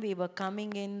time we were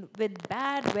coming in with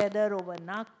bad weather over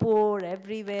Nagpur,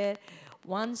 everywhere,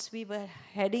 once we were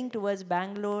heading towards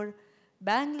Bangalore,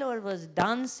 Bangalore was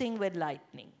dancing with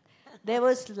lightning. There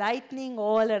was lightning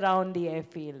all around the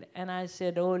airfield. And I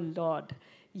said, oh Lord,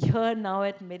 here now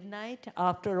at midnight,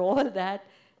 after all that,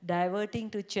 diverting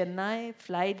to Chennai,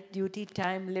 flight duty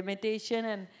time limitation,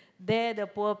 and there the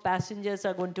poor passengers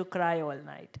are going to cry all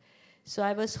night. So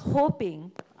I was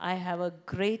hoping I have a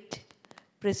great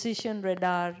precision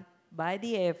radar by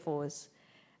the Air Force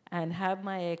and have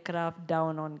my aircraft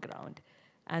down on ground.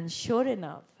 And sure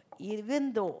enough,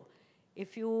 even though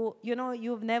if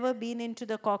you've never been into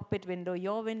the cockpit window,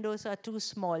 your windows are too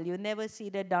small, you never see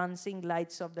the dancing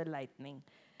lights of the lightning.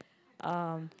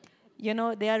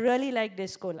 They are really like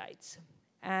disco lights.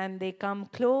 And they come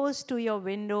close to your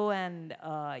window and,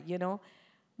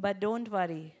 but don't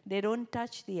worry, they don't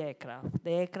touch the aircraft.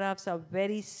 The aircrafts are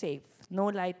very safe. No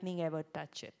lightning ever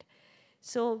touch it.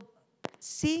 So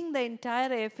seeing the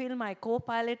entire airfield, my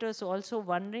co-pilot was also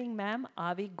wondering, ma'am,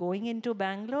 are we going into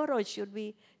Bangalore or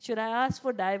should I ask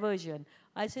for diversion?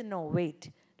 I said, no,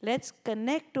 wait. Let's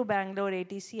connect to Bangalore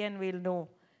ATC and we'll know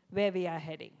where we are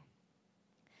heading.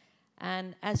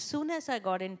 And as soon as I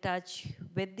got in touch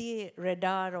with the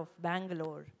radar of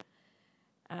Bangalore,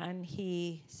 and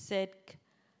he said,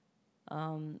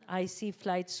 I see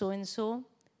flight so-and-so,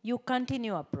 you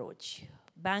continue approach.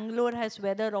 Bangalore has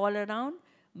weather all around,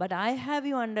 but I have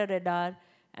you under radar,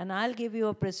 and I'll give you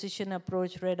a precision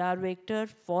approach radar vector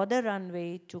for the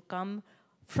runway to come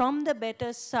from the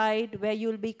better side where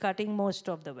you'll be cutting most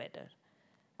of the weather.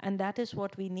 And that is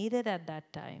what we needed at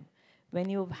that time. When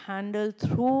you've handled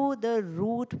through the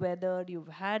route weather, you've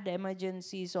had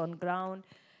emergencies on ground,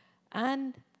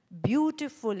 and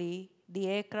beautifully, the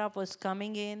aircraft was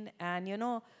coming in, and you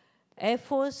know, Air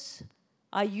Force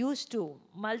are used to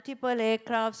multiple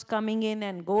aircrafts coming in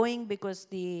and going because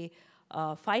the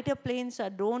fighter planes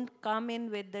don't come in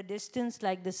with the distance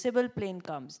like the civil plane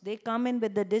comes. They come in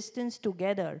with the distance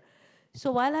together.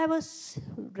 So while I was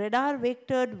radar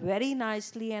vectored very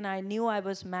nicely and I knew I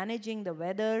was managing the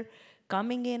weather,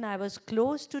 coming in, I was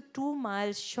close to 2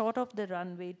 miles short of the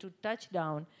runway to touch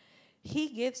down. He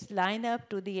gives line up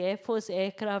to the Air Force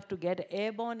aircraft to get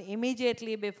airborne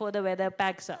immediately before the weather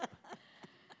packs up.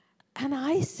 And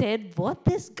I said, what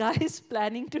this guy is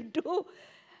planning to do?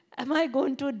 Am I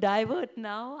going to divert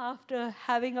now after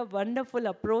having a wonderful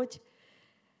approach?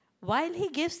 While he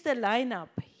gives the lineup,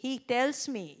 he tells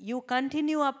me, you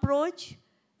continue approach,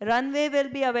 runway will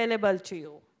be available to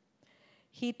you.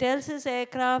 He tells his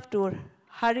aircraft to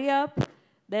hurry up,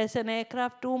 there's an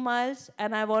aircraft 2 miles,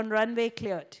 and I want runway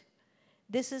cleared.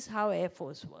 This is how Air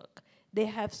Force work. They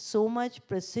have so much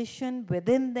precision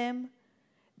within them,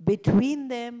 between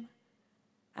them,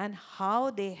 and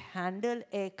how they handle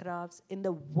aircrafts in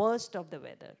the worst of the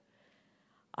weather.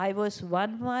 I was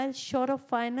 1 mile short of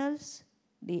finals.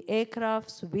 The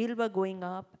aircraft's wheels were going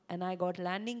up, and I got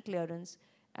landing clearance,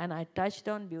 and I touched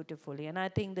down beautifully. And I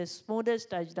think the smoothest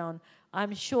touchdown,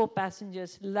 I'm sure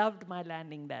passengers loved my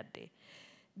landing that day.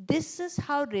 This is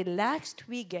how relaxed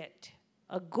we get.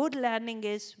 A good landing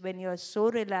is when you're so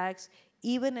relaxed,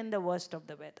 even in the worst of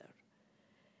the weather.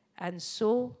 And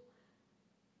so,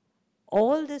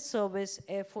 all the service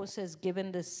Air Force has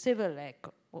given the civil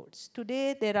airports.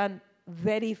 Today, there are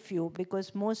very few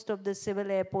because most of the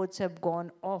civil airports have gone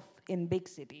off in big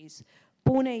cities.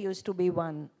 Pune used to be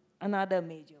one, another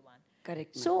major one.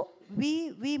 Correct. So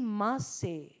we must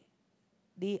say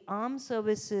the armed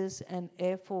services and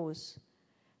Air Force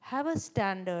have a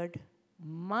standard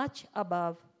much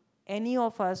above any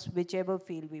of us, whichever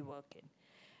field we work in.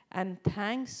 And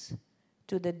thanks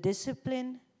to the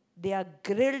discipline, they are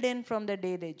grilled in from the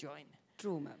day they join.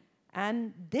 True, ma'am.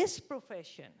 And this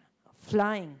profession,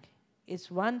 flying, is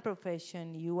one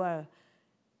profession you are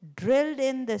drilled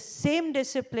in the same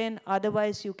discipline,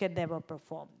 otherwise you can never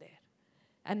perform there.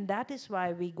 And that is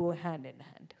why we go hand in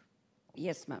hand.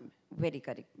 Yes, ma'am. Very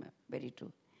correct, ma'am. Very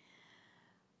true.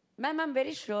 Ma'am, I'm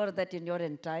very sure that in your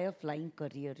entire flying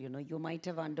career, you know, you might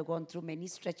have undergone through many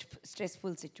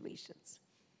stressful situations.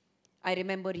 I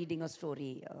remember reading a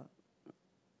story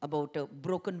about a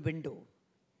broken window.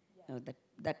 You know,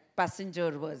 that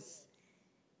passenger was,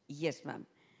 yes, ma'am.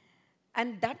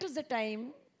 And that was the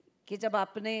time कि जब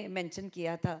आपने mention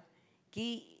किया था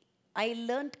कि I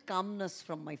learned calmness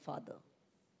from my father,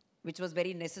 which was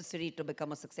very necessary to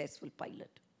become a successful pilot.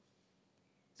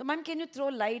 So, ma'am, can you throw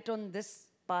light on this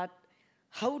part?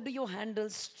 How do you handle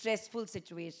stressful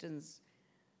situations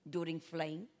during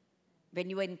flying when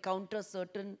you encounter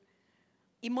certain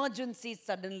emergencies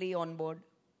suddenly on board?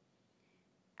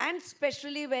 And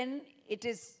especially when it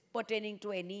is pertaining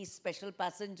to any special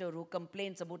passenger who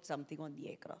complains about something on the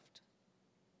aircraft.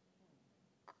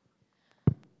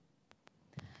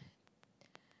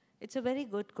 It's a very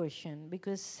good question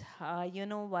because, you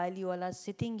know, while you all are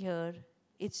sitting here,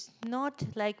 it's not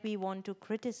like we want to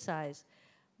criticize,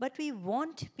 but we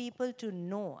want people to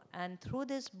know. And through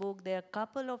this book, there are a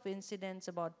couple of incidents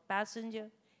about passenger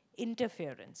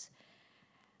interference.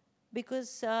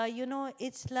 Because, you know,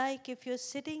 it's like if you're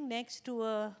sitting next to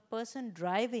a person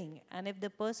driving, and if the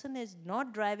person is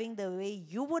not driving the way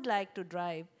you would like to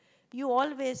drive, you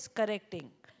always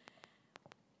correcting.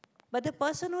 But the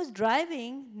person who's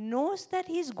driving knows that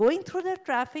he's going through the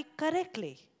traffic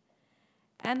correctly.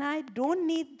 And I don't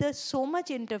need so much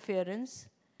interference,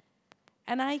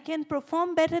 and I can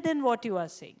perform better than what you are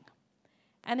saying.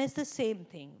 And it's the same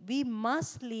thing. We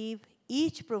must leave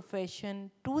each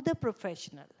profession to the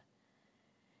professional.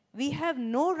 We have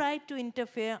no right to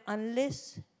interfere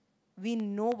unless we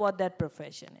know what that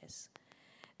profession is.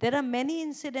 There are many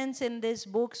incidents in these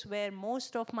books where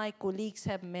most of my colleagues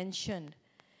have mentioned.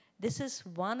 This is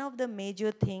one of the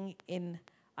major things in,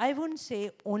 I wouldn't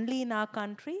say only in our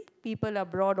country, people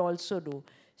abroad also do.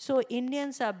 So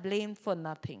Indians are blamed for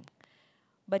nothing.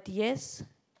 But yes,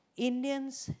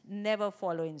 Indians never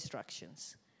follow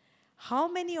instructions. How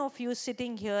many of you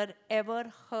sitting here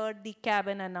ever heard the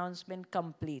cabin announcement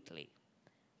completely?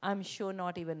 I'm sure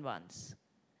not even once.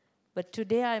 But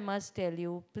today I must tell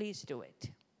you, please do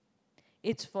it.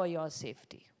 It's for your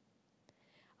safety.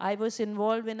 I was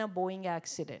involved in a Boeing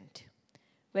accident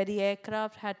where the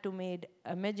aircraft had to make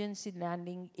emergency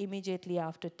landing immediately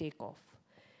after takeoff.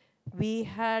 We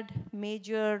had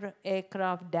major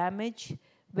aircraft damage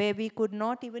where we could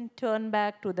not even turn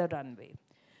back to the runway.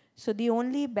 So the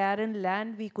only barren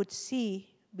land we could see,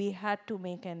 we had to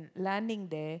make a landing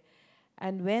there.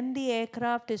 And when the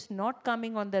aircraft is not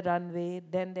coming on the runway,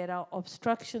 then there are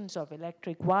obstructions of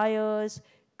electric wires,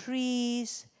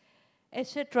 trees,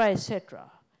 etc., etc.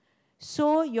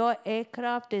 So your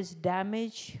aircraft is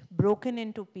damaged, broken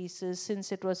into pieces.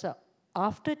 Since it was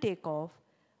after takeoff,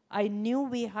 I knew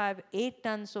we have 8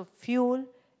 tons of fuel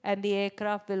and the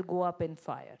aircraft will go up in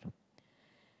fire.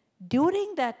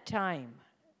 During that time,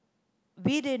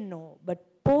 we didn't know, but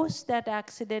post that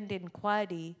accident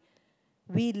inquiry,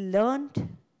 we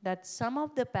learned that some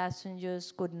of the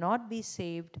passengers could not be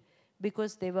saved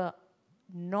because they were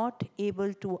not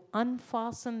able to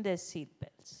unfasten their seat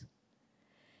belts.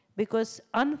 Because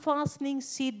unfastening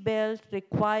seat belt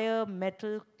require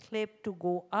metal clip to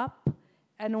go up,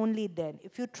 and only then.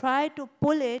 If you try to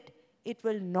pull it, it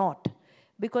will not,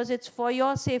 because it's for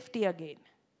your safety again.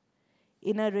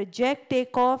 In a reject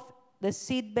takeoff, the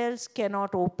seat belts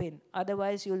cannot open,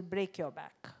 otherwise you'll break your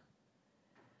back.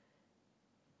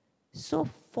 So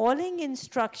following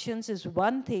instructions is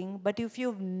one thing, but if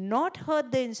you've not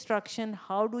heard the instruction,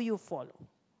 how do you follow?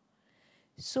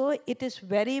 So it is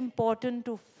very important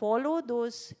to follow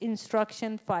those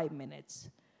instructions 5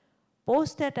 minutes.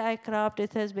 Post that aircraft,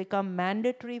 it has become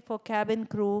mandatory for cabin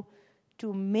crew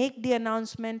to make the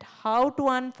announcement how to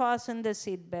unfasten the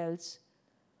seat belts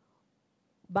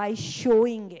by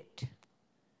showing it.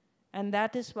 And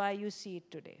that is why you see it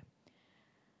today.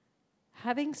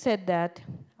 Having said that,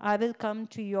 I will come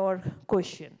to your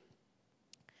question.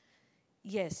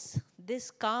 Yes,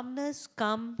 this calmness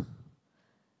comes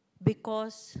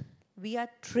because we are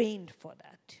trained for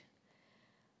that.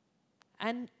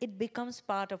 And it becomes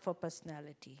part of our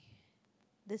personality.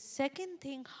 The second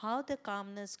thing, how the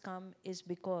calmness comes, is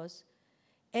because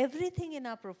everything in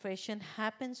our profession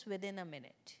happens within a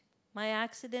minute. My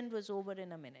accident was over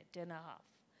in a minute and a half.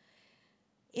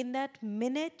 In that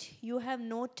minute, you have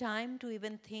no time to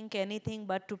even think anything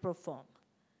but to perform.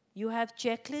 You have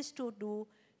checklists to do.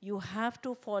 You have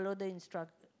to follow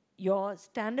your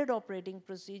standard operating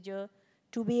procedure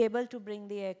to be able to bring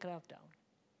the aircraft down.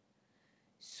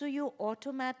 So you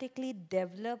automatically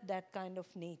develop that kind of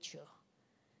nature.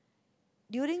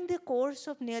 During the course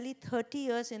of nearly 30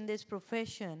 years in this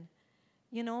profession,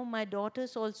 you know, my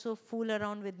daughters also fool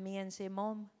around with me and say,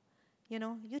 Mom, you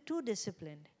know, you're too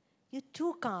disciplined. You're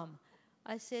too calm.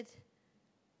 I said,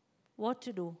 what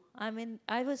to do? I mean,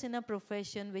 I was in a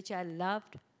profession which I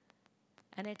loved,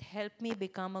 and it helped me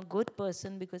become a good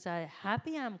person because I'm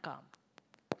happy I'm calm.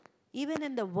 Even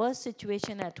in the worst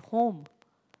situation at home,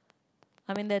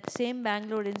 I mean, that same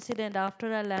Bangalore incident,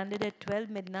 after I landed at 12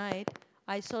 midnight,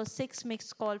 I saw 6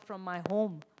 missed calls from my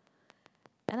home.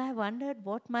 And I wondered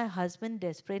what my husband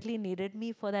desperately needed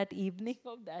me for that evening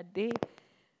of that day.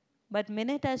 But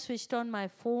minute I switched on my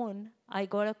phone, I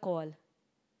got a call.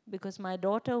 Because my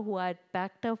daughter, who I had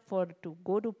packed up to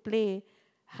go to play,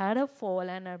 had a fall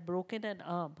and had broken an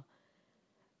arm.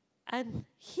 And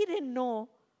he didn't know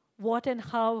what and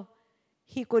how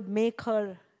he could make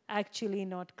her actually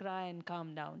not cry and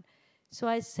calm down. So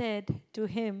I said to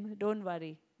him, don't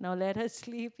worry, now let her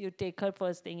sleep, you take her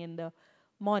first thing in the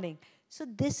morning. So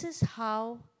this is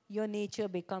how your nature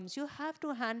becomes. You have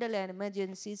to handle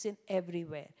emergencies in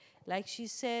everywhere. Like she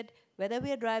said, whether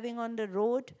we are driving on the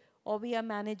road or we are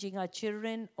managing our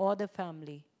children or the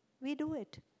family, we do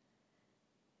it.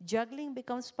 Juggling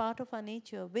becomes part of our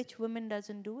nature. Which woman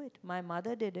doesn't do it? My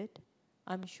mother did it.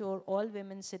 I'm sure all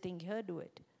women sitting here do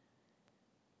it.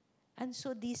 And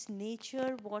so this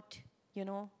nature, what, you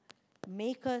know,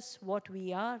 make us what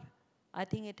we are, I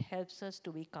think it helps us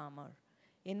to be calmer.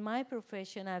 In my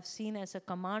profession, I've seen as a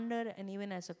commander and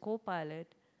even as a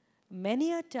co-pilot,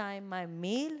 many a time my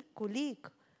male colleague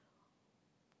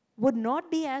would not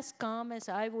be as calm as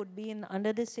I would be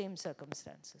under the same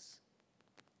circumstances.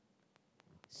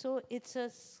 So it's a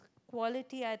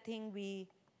quality, I think we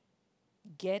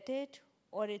get it,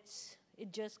 or it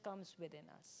just comes within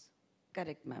us.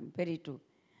 Correct, ma'am. Very true.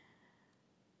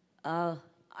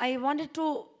 I wanted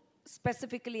to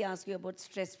specifically ask you about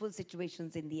stressful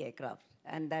situations in the aircraft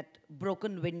and that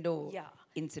broken window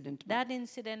incident. That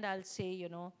incident, I'll say, you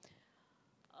know,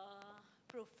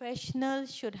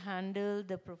 professionals should handle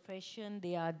the profession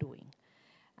they are doing.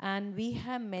 And we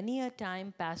have many a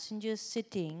time passengers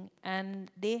sitting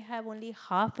and they have only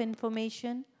half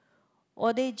information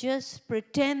or they just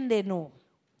pretend they know.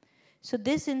 So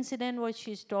this incident, what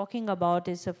she's talking about,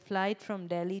 is a flight from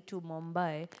Delhi to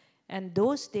Mumbai. And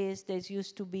those days, there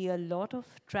used to be a lot of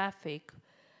traffic,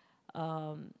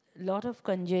 lot of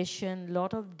congestion,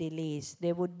 lot of delays.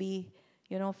 There would be,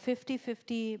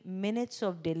 50 minutes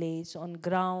of delays on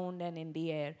ground and in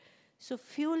the air. So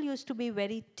fuel used to be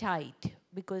very tight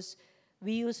because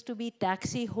we used to be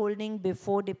taxi holding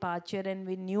before departure, and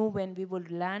we knew when we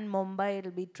would land Mumbai,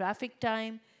 it'll be traffic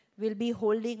time. We'll be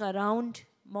holding around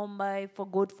Mumbai for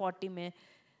good 40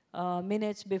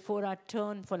 minutes before our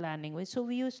turn for landing. So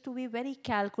we used to be very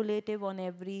calculative on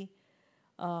every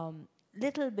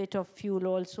little bit of fuel.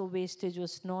 Also, wastage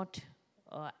was not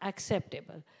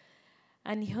acceptable.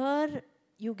 And here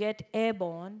you get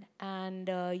airborne, and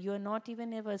you're not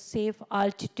even at a safe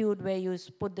altitude where you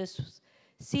put this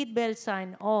seatbelt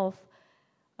sign off.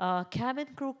 Cabin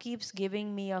crew keeps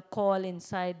giving me a call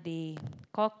inside the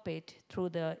cockpit through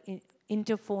the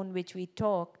interphone which we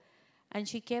talk, and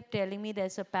she kept telling me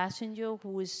there's a passenger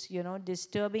who is,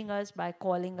 disturbing us by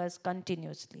calling us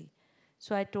continuously.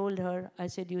 So I told her, I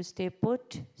said, you stay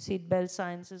put, seatbelt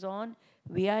signs is on,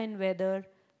 we are in weather,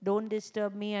 don't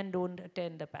disturb me and don't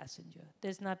attend the passenger.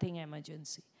 There's nothing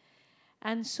emergency.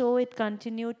 And so it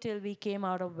continued till we came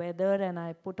out of weather, and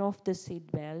I put off the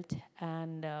seatbelt,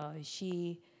 and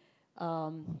she,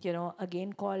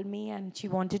 again called me, and she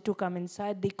wanted to come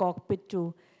inside the cockpit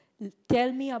to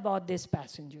tell me about this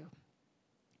passenger.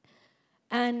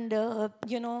 And,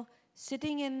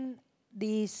 sitting in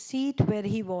the seat where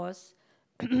he was,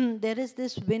 there is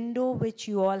this window which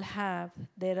you all have.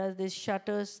 There are these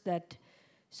shutters that,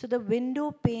 so the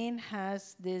window pane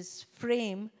has this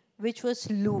frame which was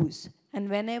loose. And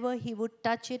whenever he would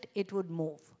touch it, it would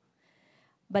move.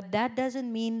 But that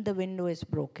doesn't mean the window is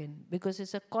broken, because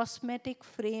it's a cosmetic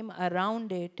frame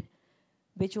around it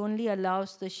which only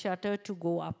allows the shutter to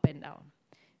go up and down.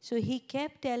 So he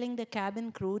kept telling the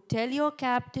cabin crew, tell your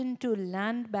captain to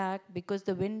land back because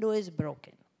the window is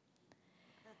broken.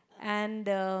 And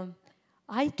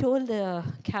I told the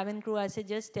cabin crew, I said,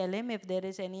 just tell him if there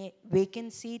is any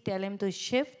vacancy, tell him to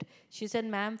shift. She said,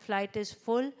 ma'am, flight is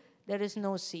full, there is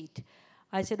no seat.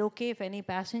 I said, okay, if any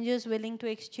passenger is willing to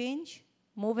exchange,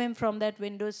 move him from that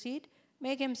window seat,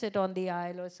 make him sit on the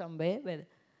aisle or somewhere.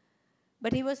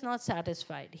 But he was not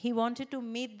satisfied. He wanted to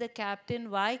meet the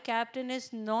captain, why captain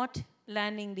is not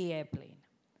landing the airplane.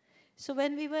 So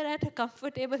when we were at a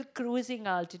comfortable cruising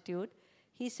altitude,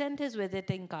 he sent his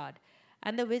visiting card.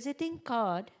 And the visiting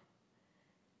card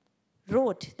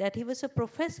wrote that he was a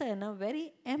professor in a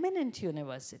very eminent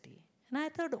university. And I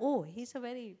thought, oh, he's a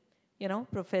very,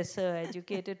 professor,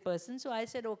 educated person. So I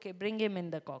said, okay, bring him in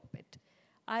the cockpit.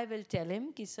 I will tell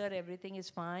him, ki, sir, everything is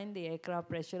fine, the aircraft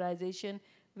pressurization,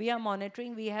 we are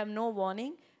monitoring, we have no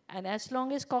warning. And as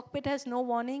long as cockpit has no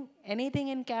warning, anything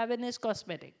in cabin is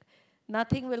cosmetic.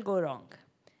 Nothing will go wrong.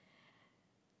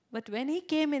 But when he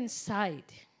came inside,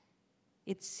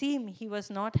 it seemed he was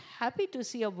not happy to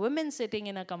see a woman sitting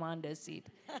in a commander's seat.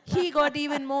 He got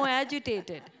even more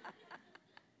agitated.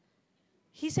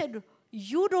 He said,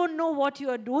 you don't know what you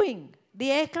are doing.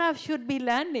 The aircraft should be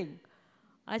landing.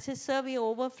 I said, sir, we are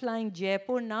overflying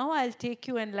Jaipur. Now I'll take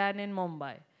you and land in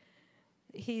Mumbai.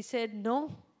 He said,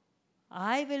 no,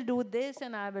 I will do this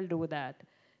and I will do that.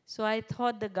 So I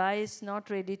thought the guy is not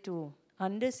ready to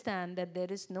understand that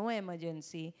there is no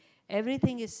emergency.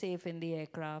 Everything is safe in the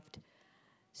aircraft.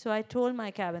 So I told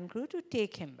my cabin crew to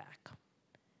take him back.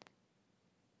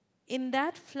 In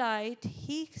that flight,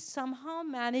 he somehow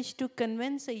managed to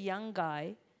convince a young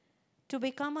guy to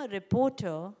become a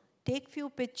reporter, take few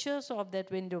pictures of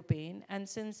that window pane, and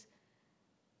since,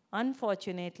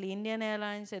 unfortunately, Indian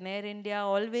Airlines and Air India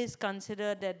always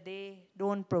consider that they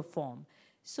don't perform.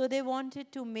 So they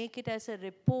wanted to make it as a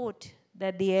report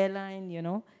that the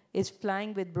airline, is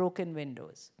flying with broken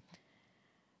windows.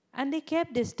 And they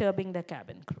kept disturbing the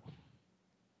cabin crew.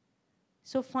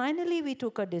 So finally, we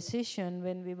took a decision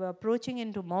when we were approaching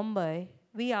into Mumbai,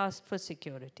 we asked for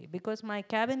security because my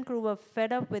cabin crew were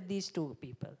fed up with these two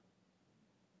people.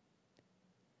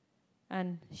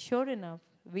 And sure enough,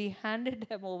 we handed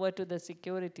them over to the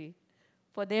security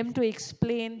for them to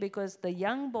explain, because the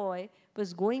young boy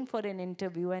was going for an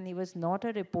interview and he was not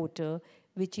a reporter,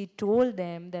 which he told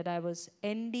them that I was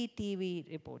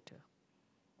NDTV reporter.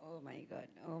 Oh my God,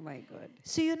 oh my God.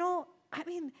 So,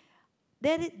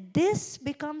 this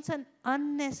becomes an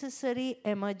unnecessary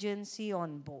emergency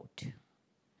on board.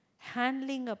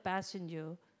 Handling a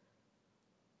passenger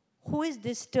who is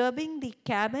disturbing the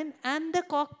cabin and the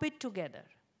cockpit together.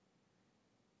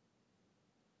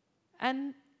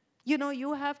 And you know,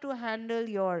 you have to handle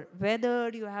your weather,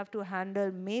 you have to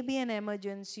handle maybe an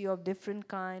emergency of different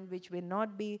kind, which will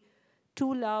not be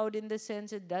too loud in the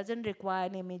sense it doesn't require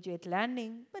an immediate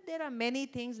landing, but there are many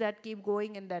things that keep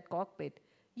going in that cockpit.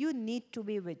 You need to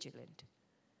be vigilant.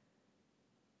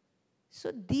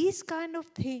 So these kind of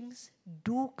things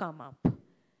do come up.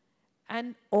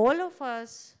 And all of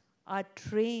us are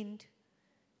trained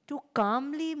to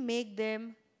calmly make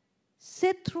them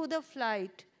sit through the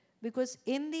flight, because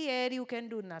in the air you can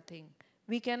do nothing.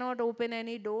 We cannot open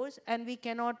any doors and we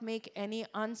cannot make any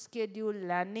unscheduled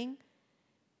landing.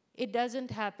 It doesn't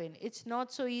happen. It's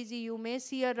not so easy. You may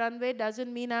see a runway,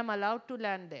 doesn't mean I'm allowed to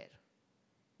land there.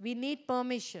 We need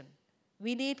permission.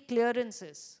 We need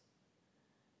clearances.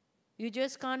 You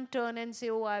just can't turn and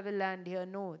say, oh, I will land here.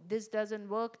 No, this doesn't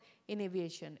work in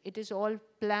aviation. It is all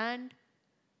planned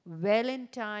well in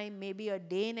time, maybe a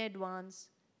day in advance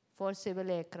for civil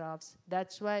aircrafts.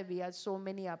 That's why we are so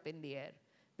many up in the air,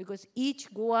 because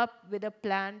each go up with a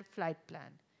planned flight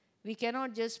plan. We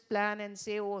cannot just plan and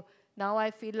say, oh, now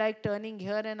I feel like turning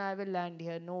here and I will land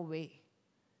here. No way.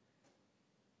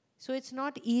 So it's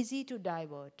not easy to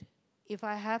divert. If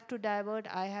I have to divert,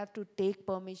 I have to take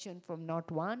permission from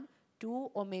not one, two,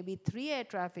 or maybe three air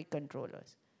traffic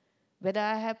controllers. Whether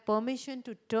I have permission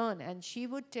to turn, and she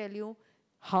would tell you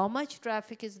how much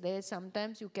traffic is there.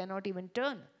 Sometimes you cannot even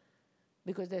turn,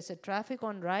 because there's a traffic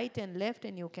on right and left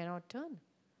and you cannot turn.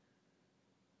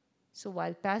 So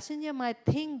while passenger might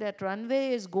think that runway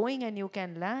is going and you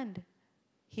can land,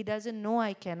 he doesn't know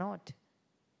I cannot.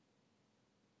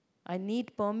 I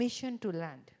need permission to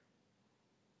land.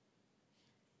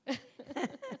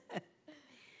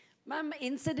 Ma'am,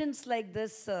 incidents like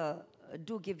this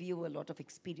do give you a lot of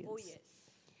experience. Oh, yes.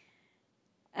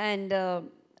 And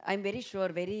I'm very sure,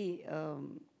 very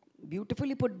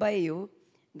beautifully put by you,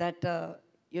 that,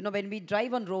 you know, when we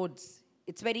drive on roads,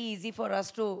 it's very easy for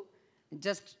us to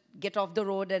just get off the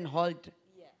road and halt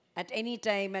at any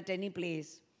time, at any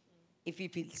place, if we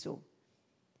feel so.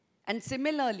 And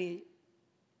similarly,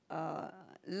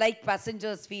 like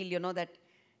passengers feel, you know, that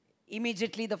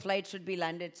immediately the flight should be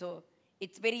landed. So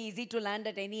it's very easy to land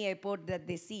at any airport that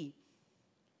they see.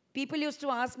 People used to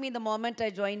ask me the moment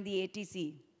I joined the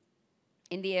ATC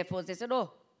in the Air Force, they said,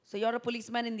 oh, so you're a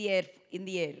policeman in the air.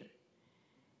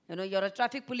 You know, you're a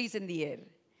traffic police in the air.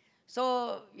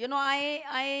 So, you know,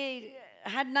 I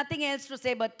had nothing else to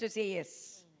say but to say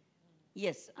yes.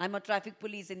 Yes, I'm a traffic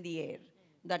police in the air.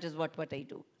 That is what I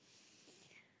do.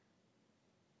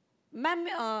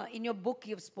 Ma'am, in your book,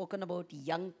 you've spoken about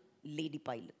young lady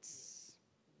pilots.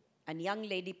 And young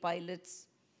lady pilots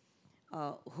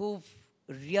who've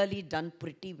really done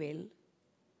pretty well.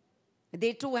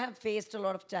 They too have faced a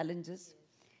lot of challenges.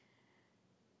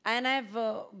 And I've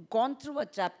gone through a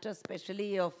chapter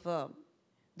especially of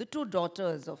the two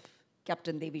daughters of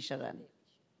Captain Devi Sharan,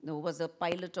 who was a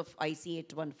pilot of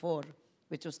IC-814,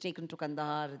 which was taken to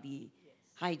Kandahar, the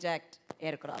hijacked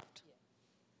aircraft.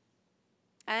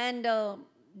 And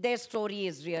their story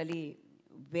is really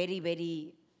very,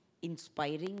 very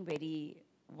inspiring, very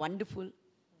wonderful.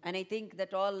 And I think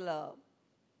that all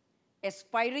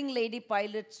aspiring lady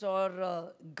pilots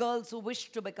or girls who wish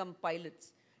to become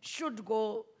pilots should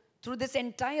go through this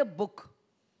entire book,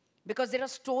 because there are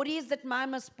stories that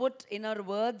ma'am has put in her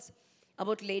words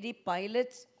about lady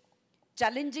pilots,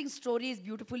 challenging stories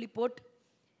beautifully put,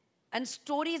 and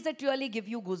stories that really give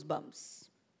you goosebumps.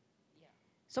 Yeah.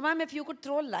 So ma'am, if you could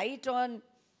throw light on,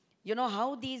 you know,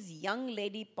 how these young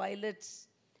lady pilots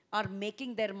are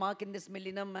making their mark in this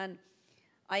millennium. And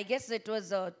I guess it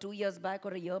was 2 years back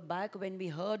or a year back when we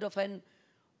heard of an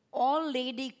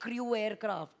all-lady crew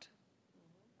aircraft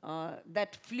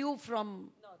that flew from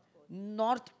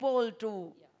North Pole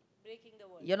to, breaking the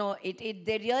world. you know,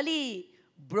 they really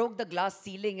broke the glass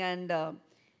ceiling, and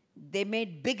they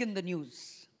made big in the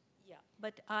news. Yeah,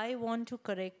 but I want to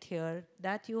correct here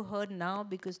that you heard now,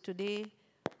 because today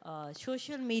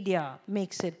social media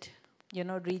makes it, you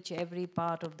know, reach every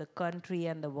part of the country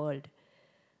and the world.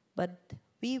 But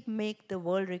we make the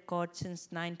world record since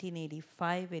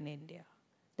 1985 in India.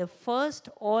 The first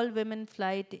all-women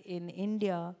flight in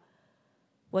India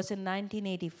was in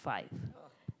 1985.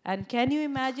 And can you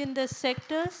imagine the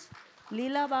sectors?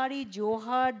 Lilabari,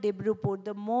 Johar, Dibrupur,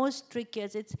 the most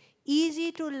trickiest. It's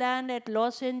easy to land at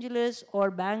Los Angeles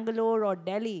or Bangalore or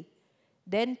Delhi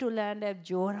than to land at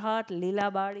Jorhat,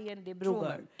 Lilabari and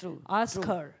Dibrugarh. True. Ask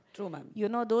her. True, ma'am. You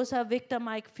know, those are victim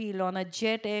I feel on a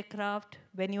jet aircraft.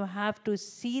 When you have to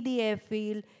see the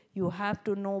airfield, you have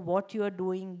to know what you are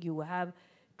doing. You have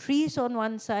trees on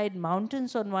one side,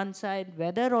 mountains on one side,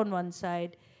 weather on one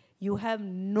side. You have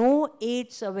no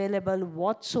aids available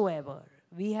whatsoever.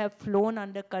 We have flown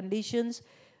under conditions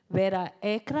where our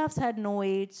aircrafts had no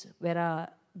aids, where our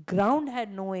ground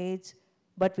had no aids,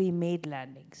 but we made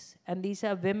landings. And these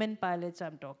are women pilots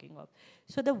I'm talking of.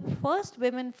 So the first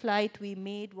women flight we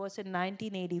made was in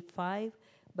 1985,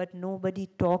 but nobody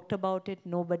talked about it,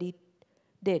 nobody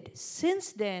did.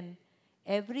 Since then,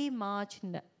 every March,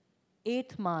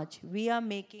 8th March, we are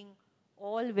making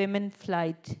all women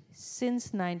flight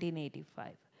since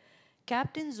 1985.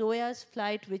 Captain Zoya's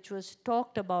flight, which was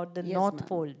talked about, the North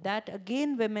Pole, that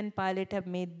again women pilot have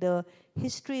made the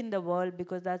history in the world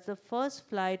because that's the first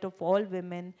flight of all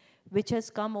women which has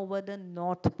come over the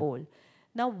North Pole.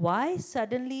 Now, why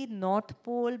suddenly North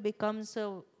Pole becomes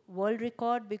a world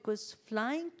record? Because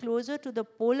flying closer to the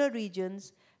polar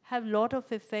regions have a lot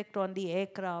of effect on the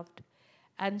aircraft.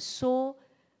 And so,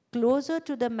 closer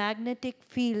to the magnetic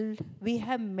field, we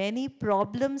have many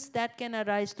problems that can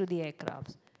arise to the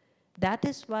aircrafts. That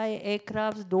is why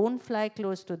aircrafts don't fly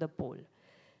close to the pole.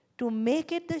 To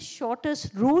make it the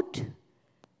shortest route,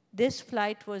 this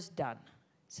flight was done.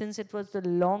 Since it was the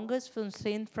longest from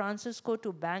San Francisco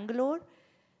to Bangalore,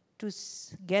 to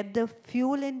get the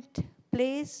fuel in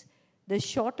place, the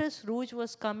shortest route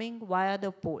was coming via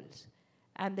the poles.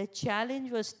 And the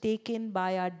challenge was taken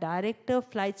by our director of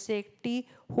flight safety,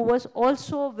 who was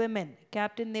also a woman,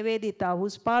 Captain Nivedita,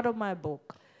 who's part of my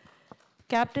book.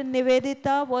 Captain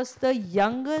Nivedita was the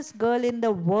youngest girl in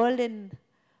the world in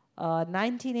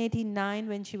 1989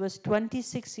 when she was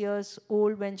 26 years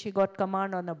old when she got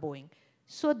command on a Boeing.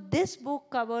 So this book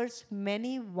covers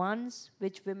many ones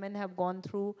which women have gone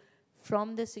through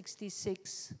from the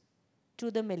 66 to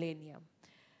the millennium.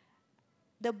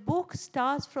 The book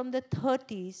starts from the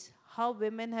 30s, how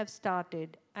women have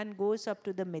started, and goes up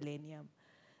to the millennium.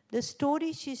 The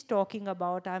story she's talking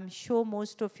about, I'm sure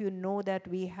most of you know that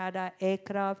we had our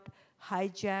aircraft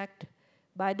hijacked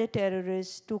by the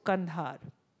terrorists to Kandahar.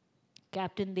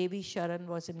 Captain Devi Sharan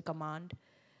was in command.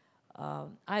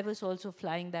 I was also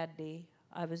flying that day.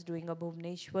 I was doing a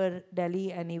Bhubaneswar,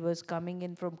 Delhi, and he was coming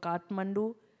in from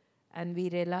Kathmandu, and we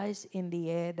realized in the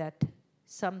air that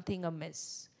something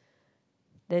amiss.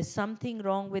 There's something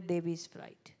wrong with Devi's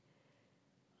flight.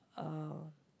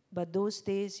 But those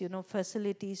days, you know,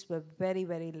 facilities were very,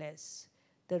 very less.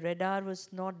 The radar was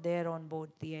not there on board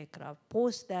the aircraft.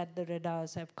 Post that, the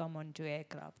radars have come onto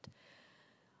aircraft.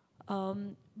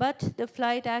 But the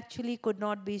flight actually could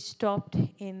not be stopped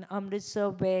in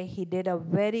Amritsar, where he did a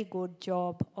very good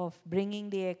job of bringing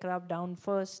the aircraft down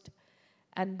first.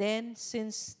 And then,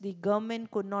 since the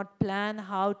government could not plan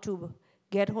how to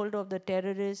get hold of the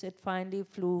terrorists, it finally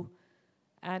flew.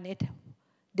 And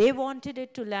they wanted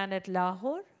it to land at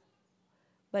Lahore,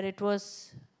 but it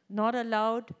was not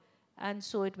allowed, and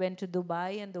so it went to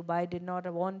Dubai, and Dubai did not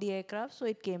want the aircraft, so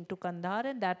it came to Kandahar,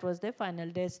 and that was their final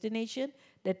destination.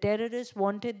 The terrorists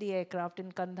wanted the aircraft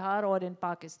in Kandahar or in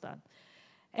Pakistan.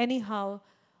 Anyhow,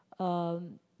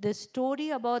 the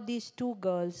story about these two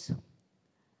girls,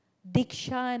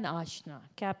 Diksha and Ashna,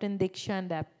 Captain Diksha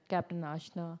and Captain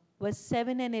Ashna, was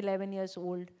 7 and 11 years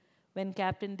old when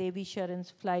Captain Devi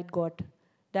Sharan's flight got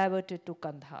diverted to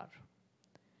Kandahar.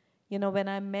 You know, when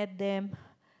I met them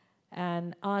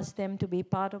and asked them to be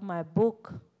part of my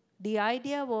book, the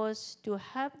idea was to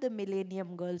have the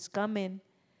Millennium Girls come in,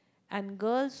 and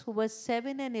girls who were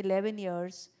 7 and 11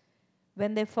 years,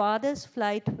 when their father's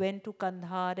flight went to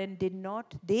Kandahar and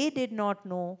they did not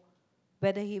know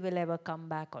whether he will ever come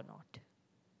back or not.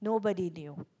 Nobody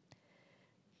knew.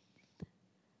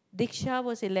 Diksha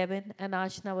was 11 and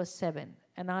Ashna was 7.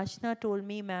 And Ashna told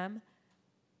me, ma'am,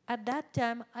 at that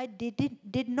time, I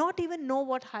did not even know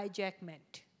what hijack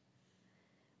meant.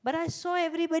 But I saw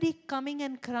everybody coming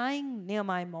and crying near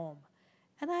my mom.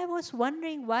 And I was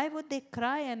wondering, why would they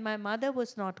cry? And my mother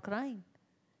was not crying.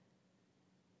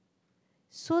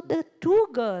 So the two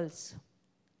girls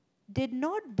did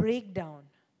not break down.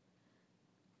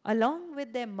 Along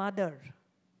with their mother,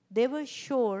 they were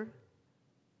sure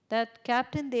that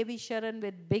Captain Devi Sharan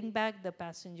would bring back the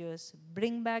passengers,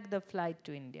 bring back the flight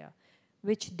to India,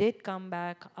 which did come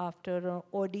back after an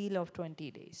ordeal of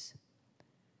 20 days.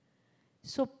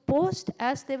 So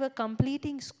as they were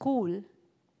completing school,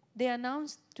 they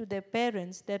announced to their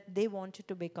parents that they wanted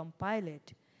to become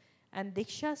pilot. And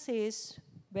Diksha says,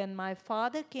 when my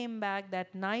father came back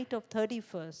that night of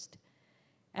 31st,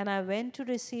 and I went to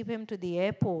receive him to the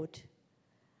airport,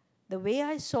 the way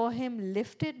I saw him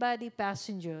lifted by the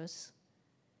passengers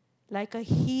like a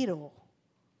hero,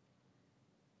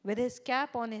 with his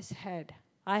cap on his head,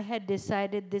 I had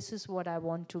decided this is what I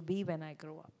want to be when I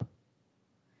grow up.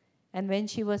 And when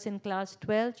she was in class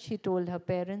 12, she told her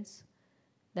parents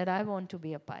that I want to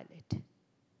be a pilot.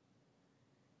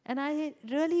 And I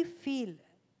really feel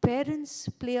parents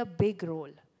play a big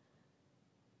role.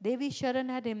 Devi Sharan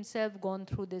had himself gone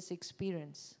through this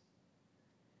experience.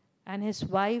 And his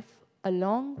wife,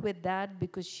 along with that,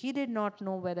 because she did not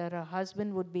know whether her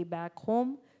husband would be back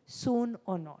home soon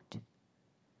or not.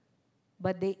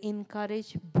 But they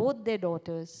encouraged both their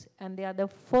daughters, and they are the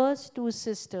first two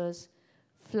sisters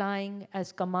flying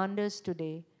as commanders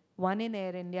today, one in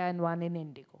Air India and one in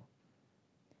Indigo.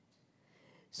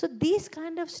 So these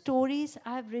kind of stories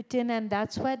I've written, and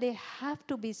that's why they have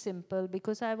to be simple,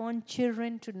 because I want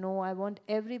children to know, I want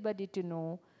everybody to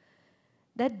know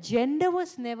that gender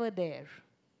was never there.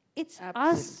 It's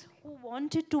us who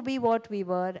wanted to be what we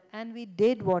were, and we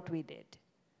did what we did.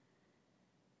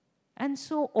 And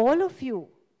so all of you,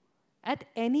 at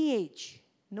any age,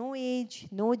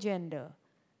 no gender,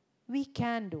 we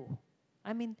can do.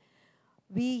 I mean,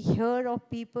 we hear of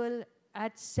people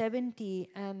at 70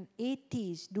 and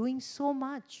 80s doing so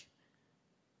much.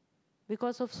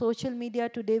 Because of social media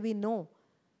today, we know.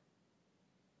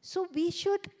 So we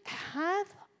should have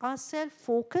ourselves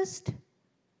focused,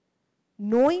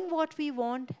 knowing what we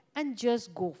want, and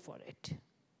just go for it.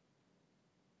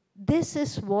 This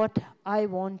is what I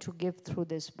want to give through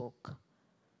this book.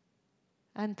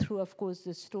 And through, of course,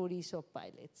 the stories of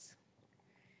pilots.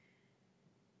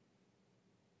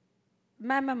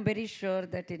 Ma'am, I'm very sure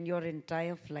that in your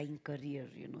entire flying career,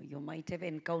 you might have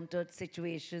encountered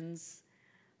situations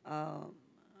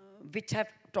which have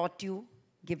taught you,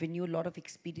 given you a lot of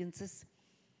experiences,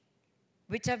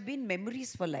 which have been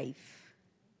memories for life.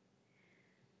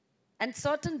 And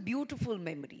certain beautiful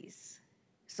memories,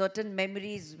 certain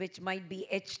memories which might be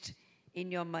etched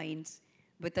in your minds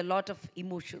with a lot of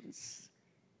emotions.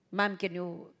 Ma'am, can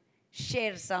you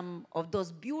share some of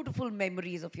those beautiful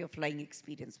memories of your flying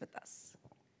experience with us?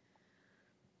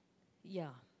 Yeah.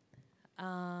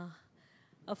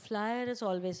 A flyer is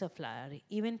always a flyer.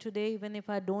 Even today, even if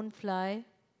I don't fly,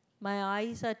 my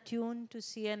eyes are tuned to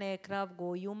see an aircraft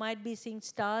go. You might be seeing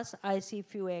stars, I see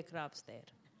few aircrafts there.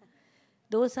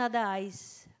 Those are the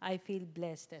eyes I feel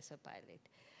blessed as a pilot.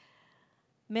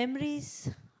 Memories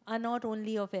are not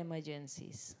only of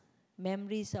emergencies.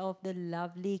 Memories of the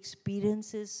lovely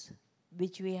experiences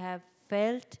which we have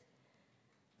felt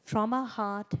from our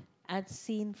heart and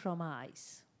seen from our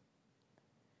eyes.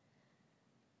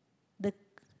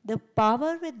 The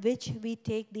power with which we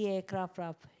take the aircraft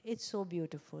up, it's so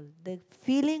beautiful. The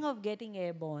feeling of getting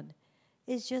airborne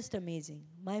is just amazing.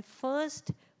 My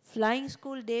first flying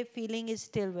school day feeling is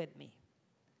still with me.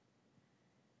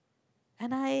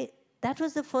 And that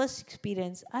was the first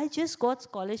experience. I just got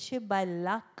scholarship by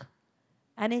luck,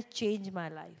 and it changed my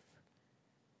life.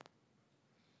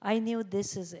 I knew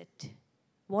this is it.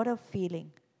 What a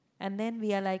feeling. And then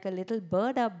we are like a little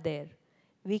bird up there.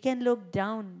 We can look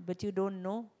down, but you don't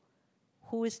know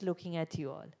who is looking at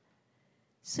you all.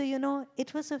 So,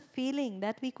 it was a feeling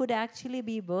that we could actually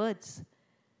be birds.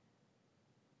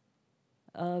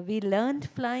 We learned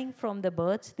flying from the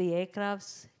birds. The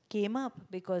aircrafts came up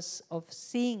because of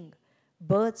seeing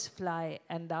birds fly,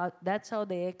 and that's how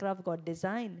the aircraft got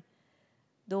designed.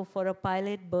 Though for a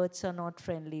pilot, birds are not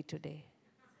friendly today.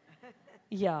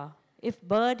 Yeah, if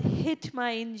bird hit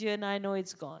my engine, I know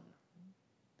it's gone.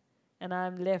 And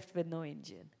I'm left with no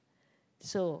engine.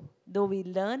 So, though we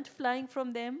learned flying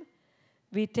from them,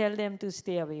 we tell them to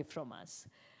stay away from us.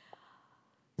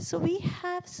 So we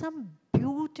have some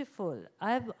beautiful,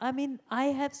 I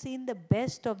have seen the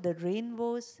best of the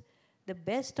rainbows, the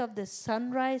best of the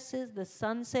sunrises, the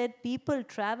sunset. People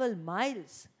travel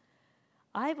miles.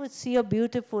 I would see a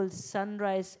beautiful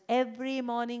sunrise every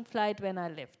morning flight when I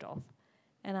left off.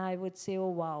 And I would say, oh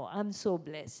wow, I'm so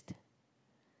blessed.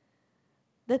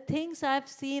 The things I've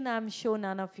seen, I'm sure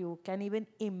none of you can even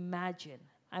imagine.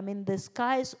 The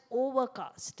sky is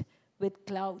overcast with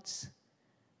clouds.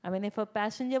 If a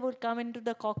passenger would come into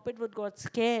the cockpit, would got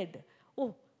scared.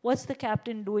 Oh, what's the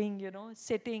captain doing,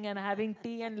 sitting and having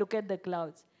tea and look at the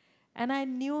clouds. And I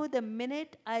knew the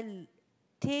minute I'll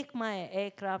take my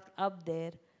aircraft up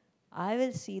there, I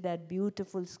will see that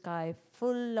beautiful sky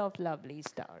full of lovely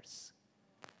stars.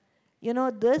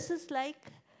 This is like,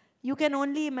 you can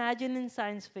only imagine in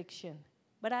science fiction,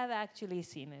 but I've actually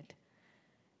seen it.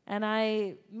 And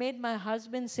I made my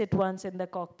husband sit once in the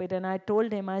cockpit, and I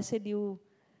told him, I said, you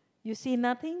see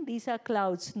nothing? These are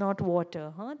clouds, not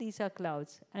water. These are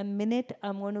clouds. And minute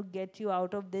I'm going to get you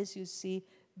out of this, you see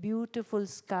beautiful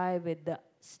sky with the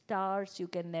stars you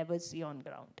can never see on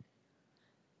ground.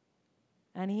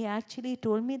 And he actually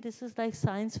told me, this is like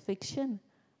science fiction.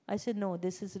 I said, no,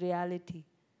 this is reality.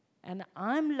 And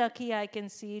I'm lucky I can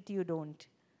see it, you don't.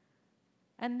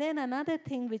 And then another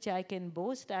thing which I can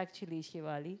boast actually,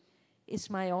 Shiwali, is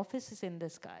my office is in the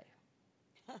sky.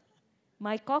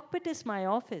 My cockpit is my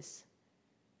office.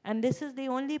 And this is the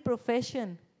only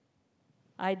profession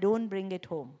I don't bring it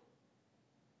home.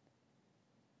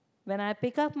 When I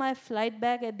pick up my flight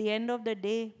bag at the end of the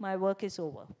day, my work is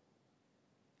over.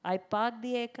 I park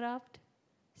the aircraft,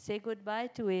 say goodbye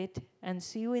to it, and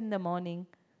see you in the morning,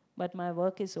 but my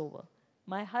work is over.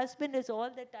 My husband is all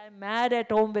the time mad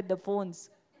at home with the phones.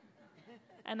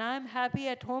 And I'm happy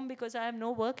at home because I have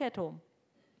no work at home.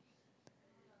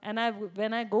 And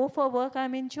when I go for work,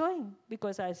 I'm enjoying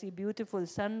because I see beautiful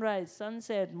sunrise,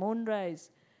 sunset, moonrise,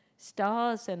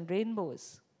 stars, and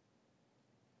rainbows.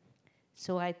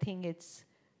 So I think it's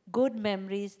good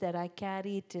memories that I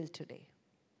carry till today.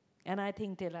 And I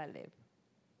think till I live.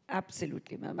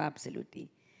 Absolutely, ma'am, absolutely.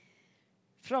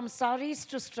 From sarees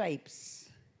to stripes,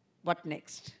 what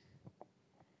next?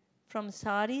 From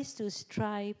sarees to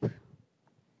stripe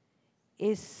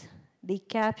is the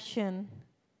caption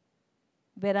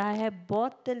where I have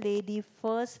bought the lady,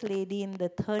 first lady in the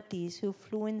 30s who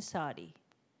flew in sari.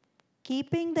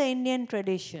 Keeping the Indian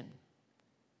tradition,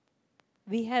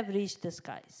 we have reached the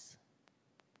skies.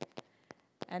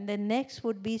 And the next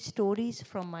would be stories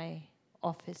from my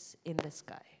office in the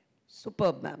sky.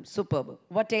 Superb, ma'am, superb.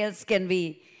 What else can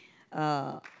we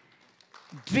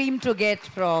dream to get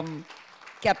from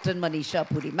Captain Manisha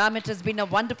Puri? Ma'am, it has been a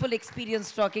wonderful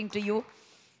experience talking to you.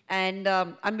 And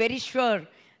I'm very sure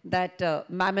that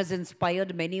ma'am has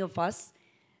inspired many of us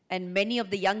and many of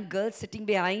the young girls sitting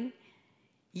behind.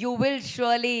 You will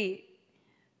surely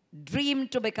dream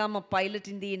to become a pilot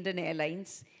in the Indian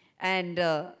Airlines and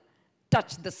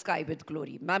touch the sky with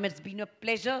glory. Ma'am, it's been a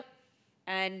pleasure.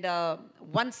 And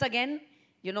once again,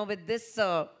 you know, with this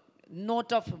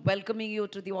note of welcoming you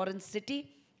to the Orange City,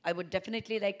 I would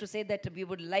definitely like to say that we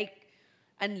would like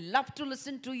and love to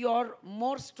listen to your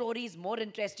more stories, more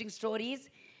interesting stories.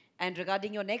 And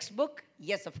regarding your next book,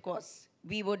 yes, of course,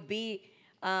 we would be,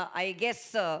 I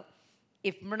guess,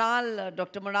 if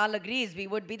Dr. Mrinal agrees, we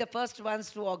would be the first ones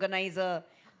to organize a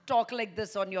talk like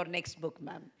this on your next book,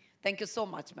 ma'am. Thank you so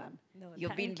much, ma'am. No,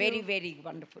 You've been very, very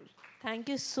wonderful. Thank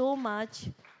you so much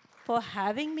for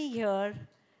having me here.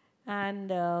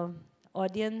 And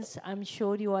audience, I'm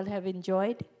sure you all have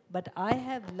enjoyed. But I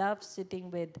have loved sitting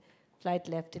with Flight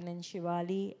Lieutenant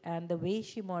Shiwali, and the way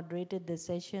she moderated the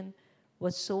session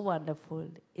was so wonderful.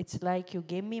 It's like you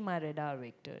gave me my radar,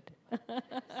 Victor.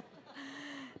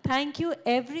 Thank you,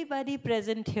 everybody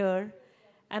present here.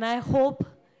 And I hope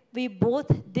we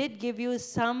both did give you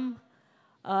some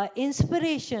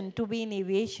inspiration to be in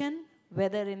aviation,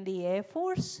 whether in the Air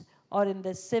Force or in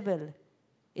the civil.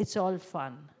 It's all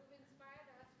fun.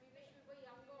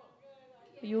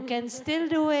 You can still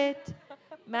do it.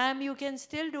 Ma'am, you can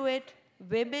still do it.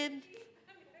 Women,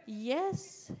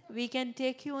 yes, we can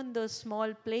take you on those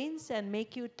small planes and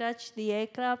make you touch the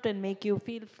aircraft and make you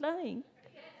feel flying.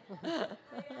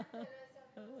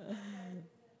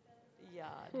 Yeah,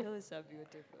 those are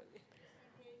beautiful.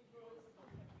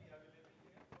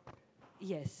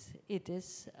 Yes, it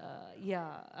is. Yeah,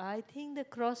 I think the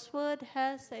crossword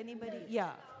has anybody.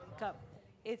 Yeah, come.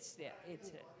 It's there. It's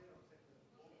there.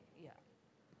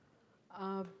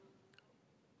 Yeah.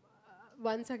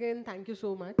 Once again, thank you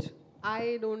so much.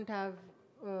 I don't have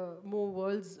more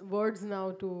words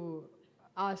now to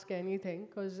ask anything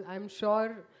because I'm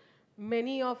sure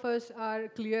many of us are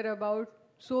clear about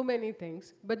so many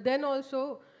things. But then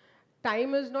also,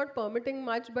 time is not permitting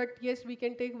much, but yes, we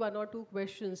can take one or two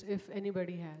questions if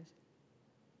anybody has.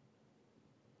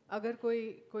 अगर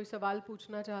कोई सवाल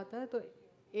पूछना चाहता है तो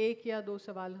एक या दो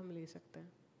सवाल हम ले सकते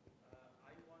हैं.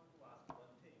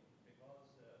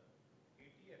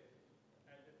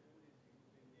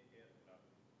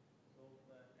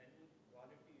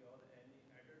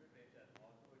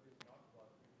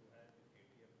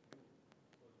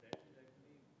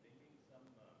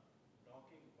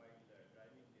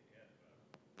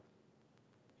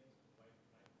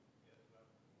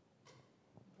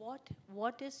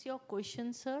 What is your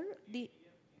question, sir? The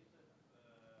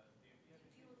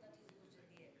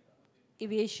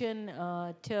aviation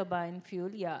turbine fuel,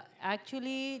 yeah.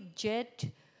 Actually, jet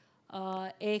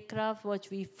aircraft which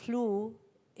we flew,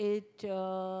 it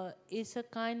is a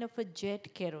kind of a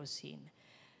jet kerosene.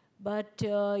 But,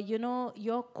 you know,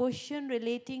 your question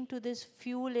relating to this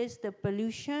fuel is the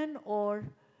pollution or?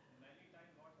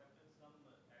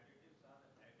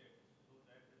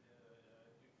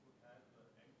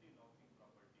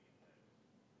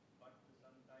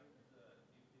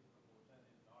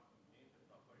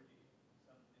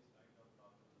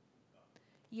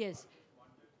 Yes.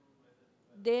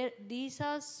 these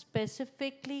are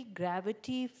specifically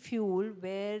gravity fuel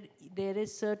where there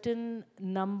is certain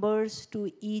numbers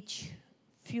to each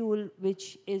fuel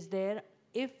which is there.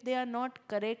 If they are not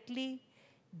correctly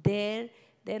there,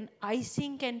 then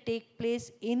icing can take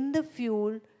place in the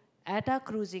fuel at our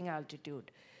cruising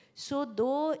altitude. So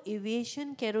though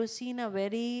aviation kerosene are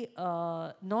very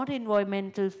not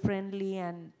environmental friendly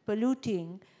and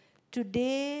polluting,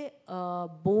 today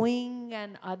Boeing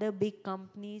and other big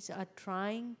companies are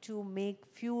trying to make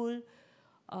fuel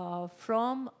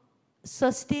from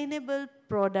sustainable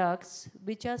products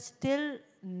which are still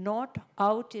not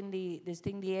out in this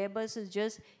thing. The Airbus is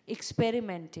just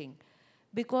experimenting.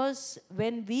 Because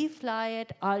when we fly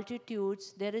at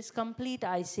altitudes, there is complete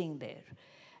icing there.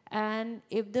 And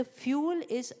if the fuel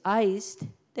is iced,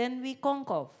 then we conk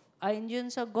off. Our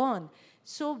engines are gone.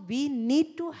 So we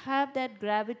need to have that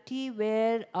gravity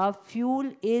where our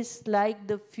fuel is like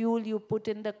the fuel you put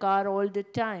in the car all the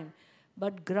time.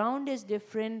 But ground is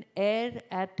different. Air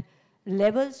at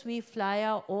levels we fly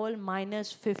are all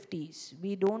minus 50s.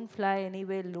 We don't fly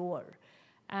anywhere lower.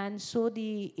 And so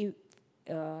the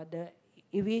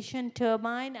aviation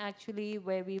turbine, actually,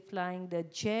 where we're flying the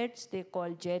jets, they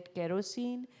call jet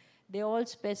kerosene. They're all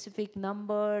specific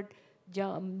numbered.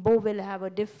 Jumbo will have a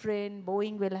different,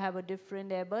 Boeing will have a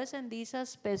different, Airbus, and these are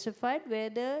specified where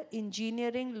the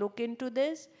engineering look into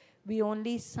this. We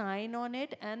only sign on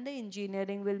it, and the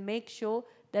engineering will make sure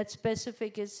that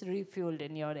specific is refueled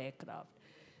in your aircraft.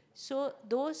 So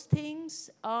those things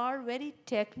are very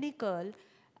technical,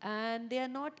 and they are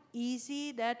not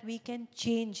easy that we can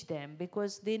change them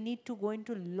because they need to go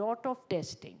into a lot of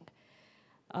testing.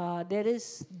 There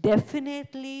is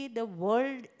definitely, the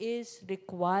world is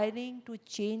requiring to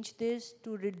change this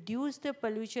to reduce the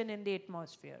pollution in the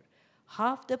atmosphere.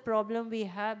 Half the problem we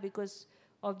have because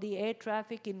of the air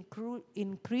traffic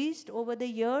increased over the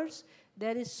years,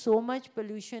 there is so much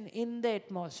pollution in the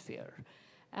atmosphere.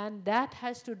 And that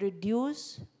has to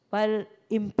reduce while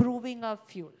improving our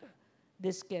fuel,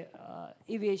 this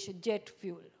aviation jet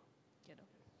fuel.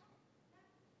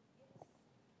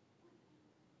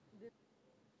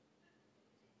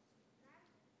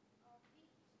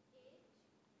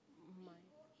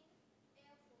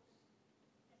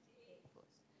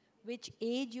 Which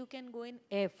age you can go in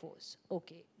Air Force?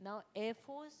 Okay, now Air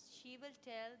Force, she will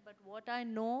tell, but what I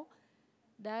know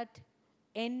that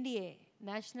NDA,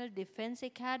 National Defense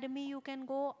Academy, you can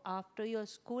go after your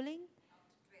schooling,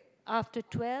 after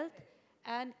 12th,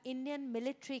 and Indian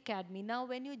Military Academy. Now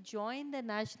when you join the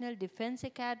National Defense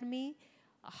Academy,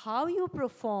 how you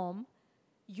perform,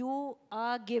 you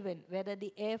are given, whether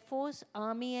the Air Force,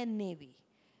 Army and Navy.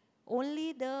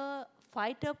 Only the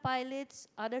fighter pilots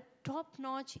are the top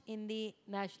notch in the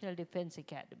National Defense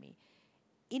Academy.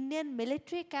 Indian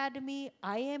Military Academy,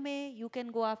 IMA, you can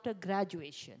go after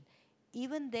graduation.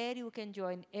 Even there you can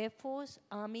join Air Force,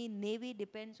 Army, Navy,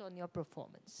 depends on your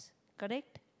performance.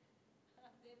 Correct?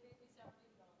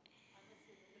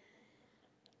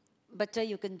 Bacha,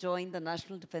 you can join the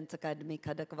National Defense Academy,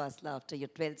 Khadakvasla, after your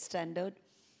 12th standard.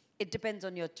 It depends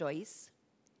on your choice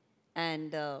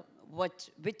and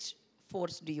which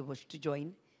force do you wish to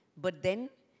join. But then,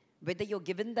 whether you're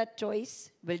given that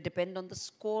choice will depend on the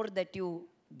score that you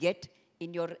get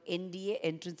in your NDA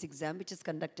entrance exam, which is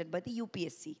conducted by the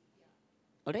UPSC.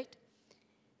 All right?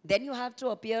 Then you have to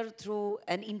appear through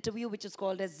an interview which is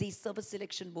called as the Service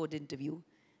Selection Board interview,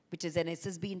 which is an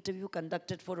SSB interview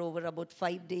conducted for over about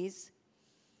 5 days.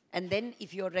 And then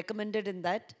if you're recommended in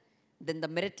that, then the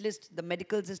merit list, the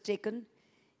medicals is taken.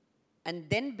 And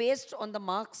then based on the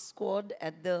marks scored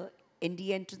at the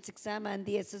NDA entrance exam and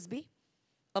the SSB,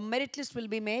 a merit list will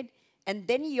be made, and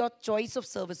then your choice of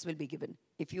service will be given.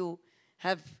 If you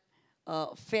have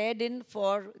fared in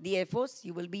for the Air Force,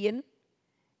 you will be in.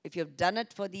 If you've done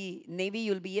it for the Navy,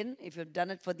 you'll be in. If you've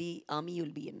done it for the Army,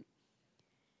 you'll be in.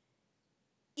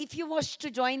 If you wish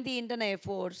to join the Indian Air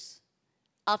Force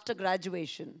after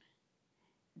graduation,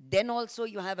 then also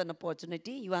you have an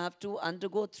opportunity. You have to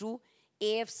undergo through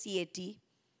AFCAT,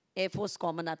 Air Force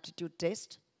Common Aptitude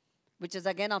Test, which is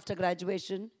again after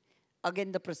graduation.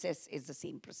 Again, the process is the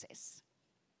same process.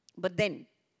 But then,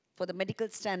 for the medical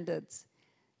standards,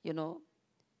 you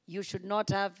should not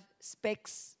have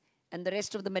specs, and the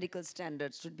rest of the medical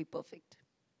standards should be perfect.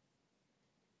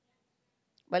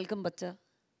 Welcome, Bacha.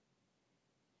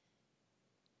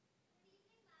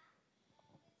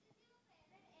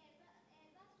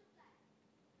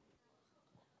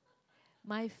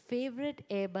 My favorite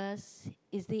Airbus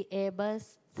is the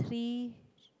Airbus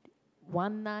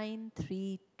 319,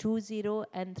 320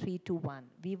 and 321.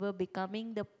 We were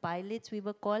becoming the pilots, we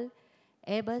were called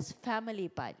Airbus family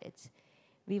pilots.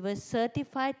 We were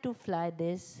certified to fly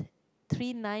this.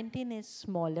 319 is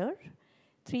smaller.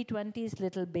 320 is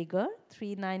little bigger.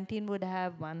 319 would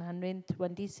have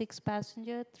 126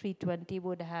 passengers. 320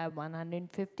 would have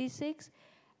 156.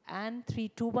 And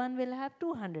 321 will have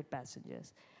 200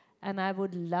 passengers. And I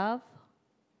would love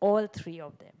all three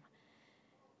of them.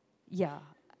 Yeah,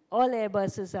 all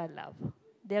Airbuses I love.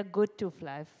 They're good to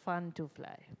fly, fun to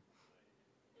fly.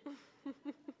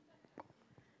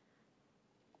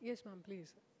 Yes, ma'am,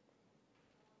 please.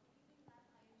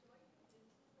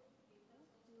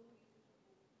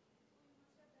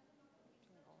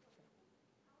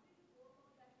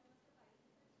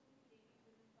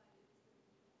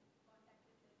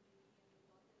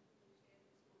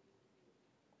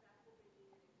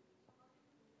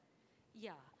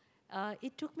 Yeah,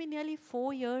 it took me nearly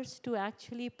 4 years to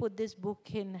actually put this book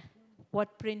in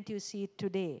what print you see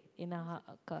today in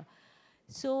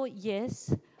So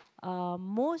yes,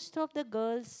 most of the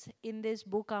girls in this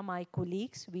book are my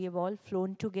colleagues. We have all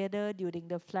flown together during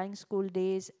the flying school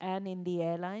days and in the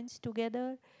airlines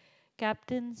together.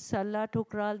 Captain Salla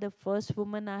Tukral, the first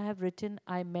woman I have written,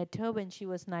 I met her when she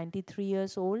was 93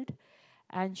 years old,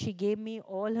 and she gave me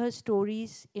all her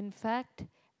stories. In fact,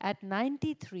 at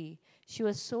 93, she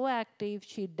was so active,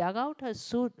 she dug out her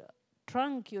suit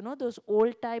trunk, you know, those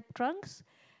old type trunks,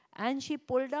 and she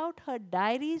pulled out her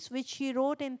diaries, which she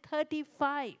wrote in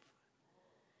 35.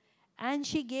 And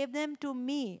she gave them to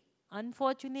me.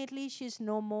 Unfortunately, she's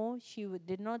no more. She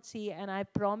did not see, and I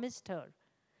promised her,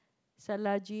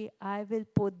 Salaji, I will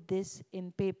put this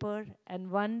in paper,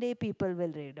 and one day people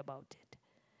will read about it.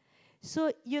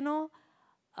 So, you know,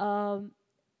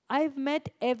 I've met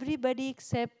everybody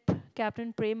except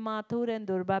Captain Prem Mathur and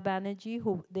Durba Banerjee,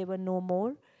 who they were no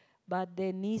more, but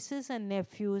their nieces and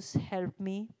nephews helped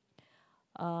me.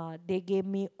 They gave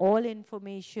me all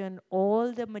information,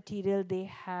 all the material they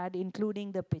had,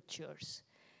 including the pictures.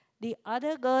 The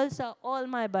other girls are all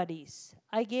my buddies.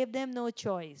 I gave them no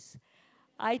choice.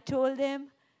 I told them,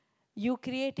 you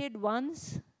created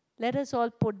once, let us all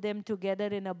put them together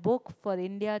in a book for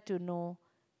India to know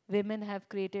women have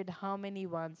created how many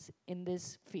ones in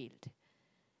this field.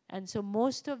 And so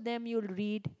most of them you'll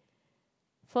read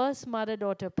first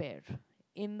mother-daughter pair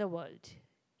in the world,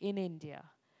 in India.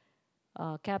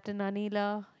 Captain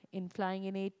Anila in Flying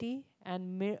in 80,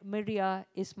 and Miria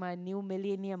is my new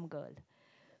millennium girl.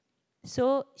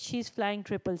 So she's flying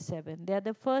 777. They're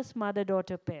the first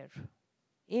mother-daughter pair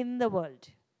in the world.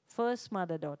 First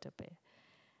mother-daughter pair.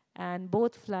 And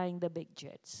both flying the big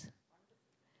jets.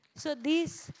 So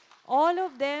these, all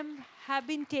of them have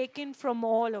been taken from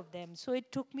all of them. So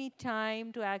it took me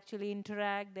time to actually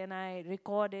interact. Then I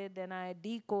recorded, then I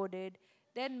decoded,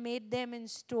 then made them in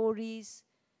stories,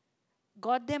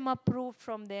 got them approved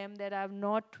from them that I've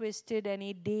not twisted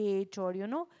any date or, you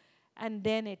know, and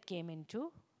then it came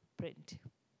into print.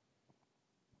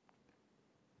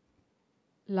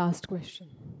 Last question.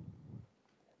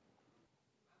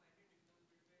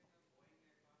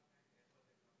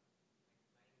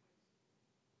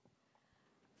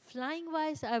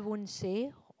 Flying-wise, I wouldn't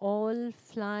say. All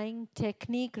flying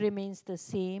technique remains the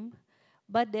same,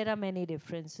 but there are many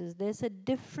differences. There's a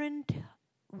different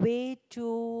way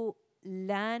to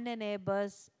land an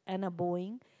Airbus and a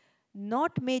Boeing.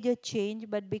 Not major change,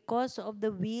 but because of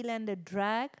the wheel and the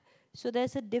drag, so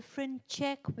there's a different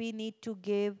check we need to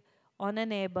give on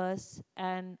an Airbus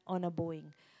and on a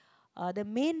Boeing. The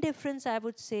main difference, I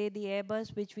would say, the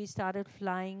Airbus which we started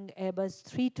flying, Airbus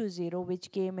 320,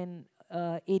 which came in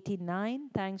 89,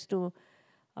 thanks to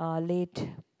late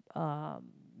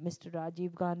Mr.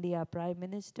 Rajiv Gandhi, our Prime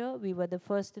Minister. We were the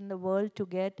first in the world to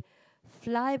get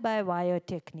fly-by-wire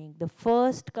technique, the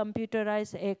first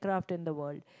computerized aircraft in the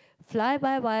world.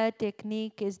 Fly-by-wire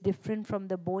technique is different from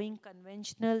the Boeing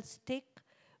conventional stick,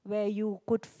 where you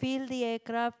could feel the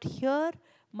aircraft. Here,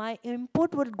 my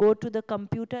input would go to the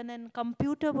computer and then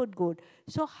computer would go.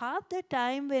 So half the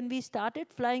time when we started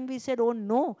flying, we said, oh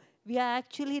no, we are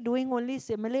actually doing only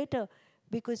simulator,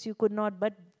 because you could not.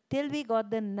 But till we got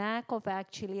the knack of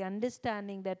actually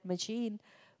understanding that machine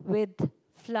with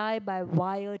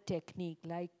fly-by-wire technique,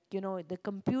 like, you know, the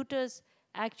computers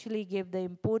actually give the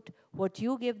input. What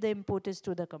you give the input is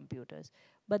to the computers.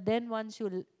 But then once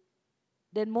you,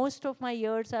 then most of my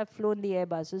years I've flown the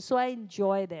Airbuses, so I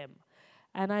enjoy them.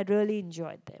 And I really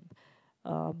enjoyed them.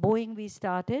 Boeing we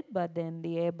started, but then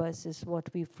the Airbus is what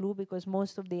we flew, because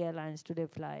most of the airlines today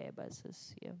fly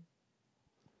Airbuses. Yeah.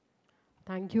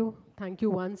 Thank you. Thank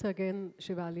you once again,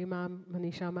 Shiwalee ma'am,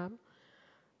 Manisha ma'am.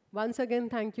 Once again,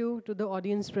 thank you to the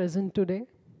audience present today.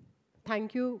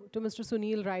 Thank you to Mr.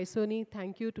 Sunil Raisoni.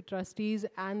 Thank you to trustees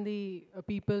and the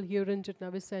people here in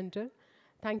Chitnavis Center.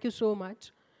 Thank you so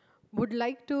much. Would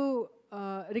like to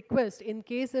request, in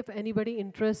case if anybody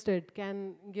interested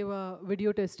can give a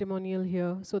video testimonial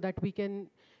here so that we can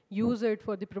use it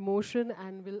for the promotion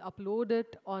and we'll upload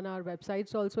it on our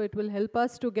websites also. It will help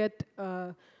us to get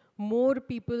more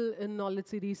people in Knowledge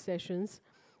Series sessions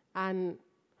and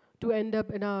to end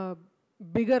up in a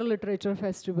bigger literature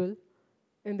festival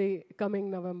in the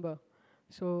coming November.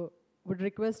 So would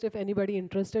request if anybody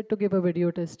interested to give a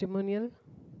video testimonial.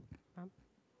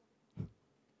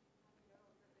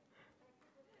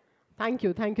 Thank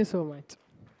you so much.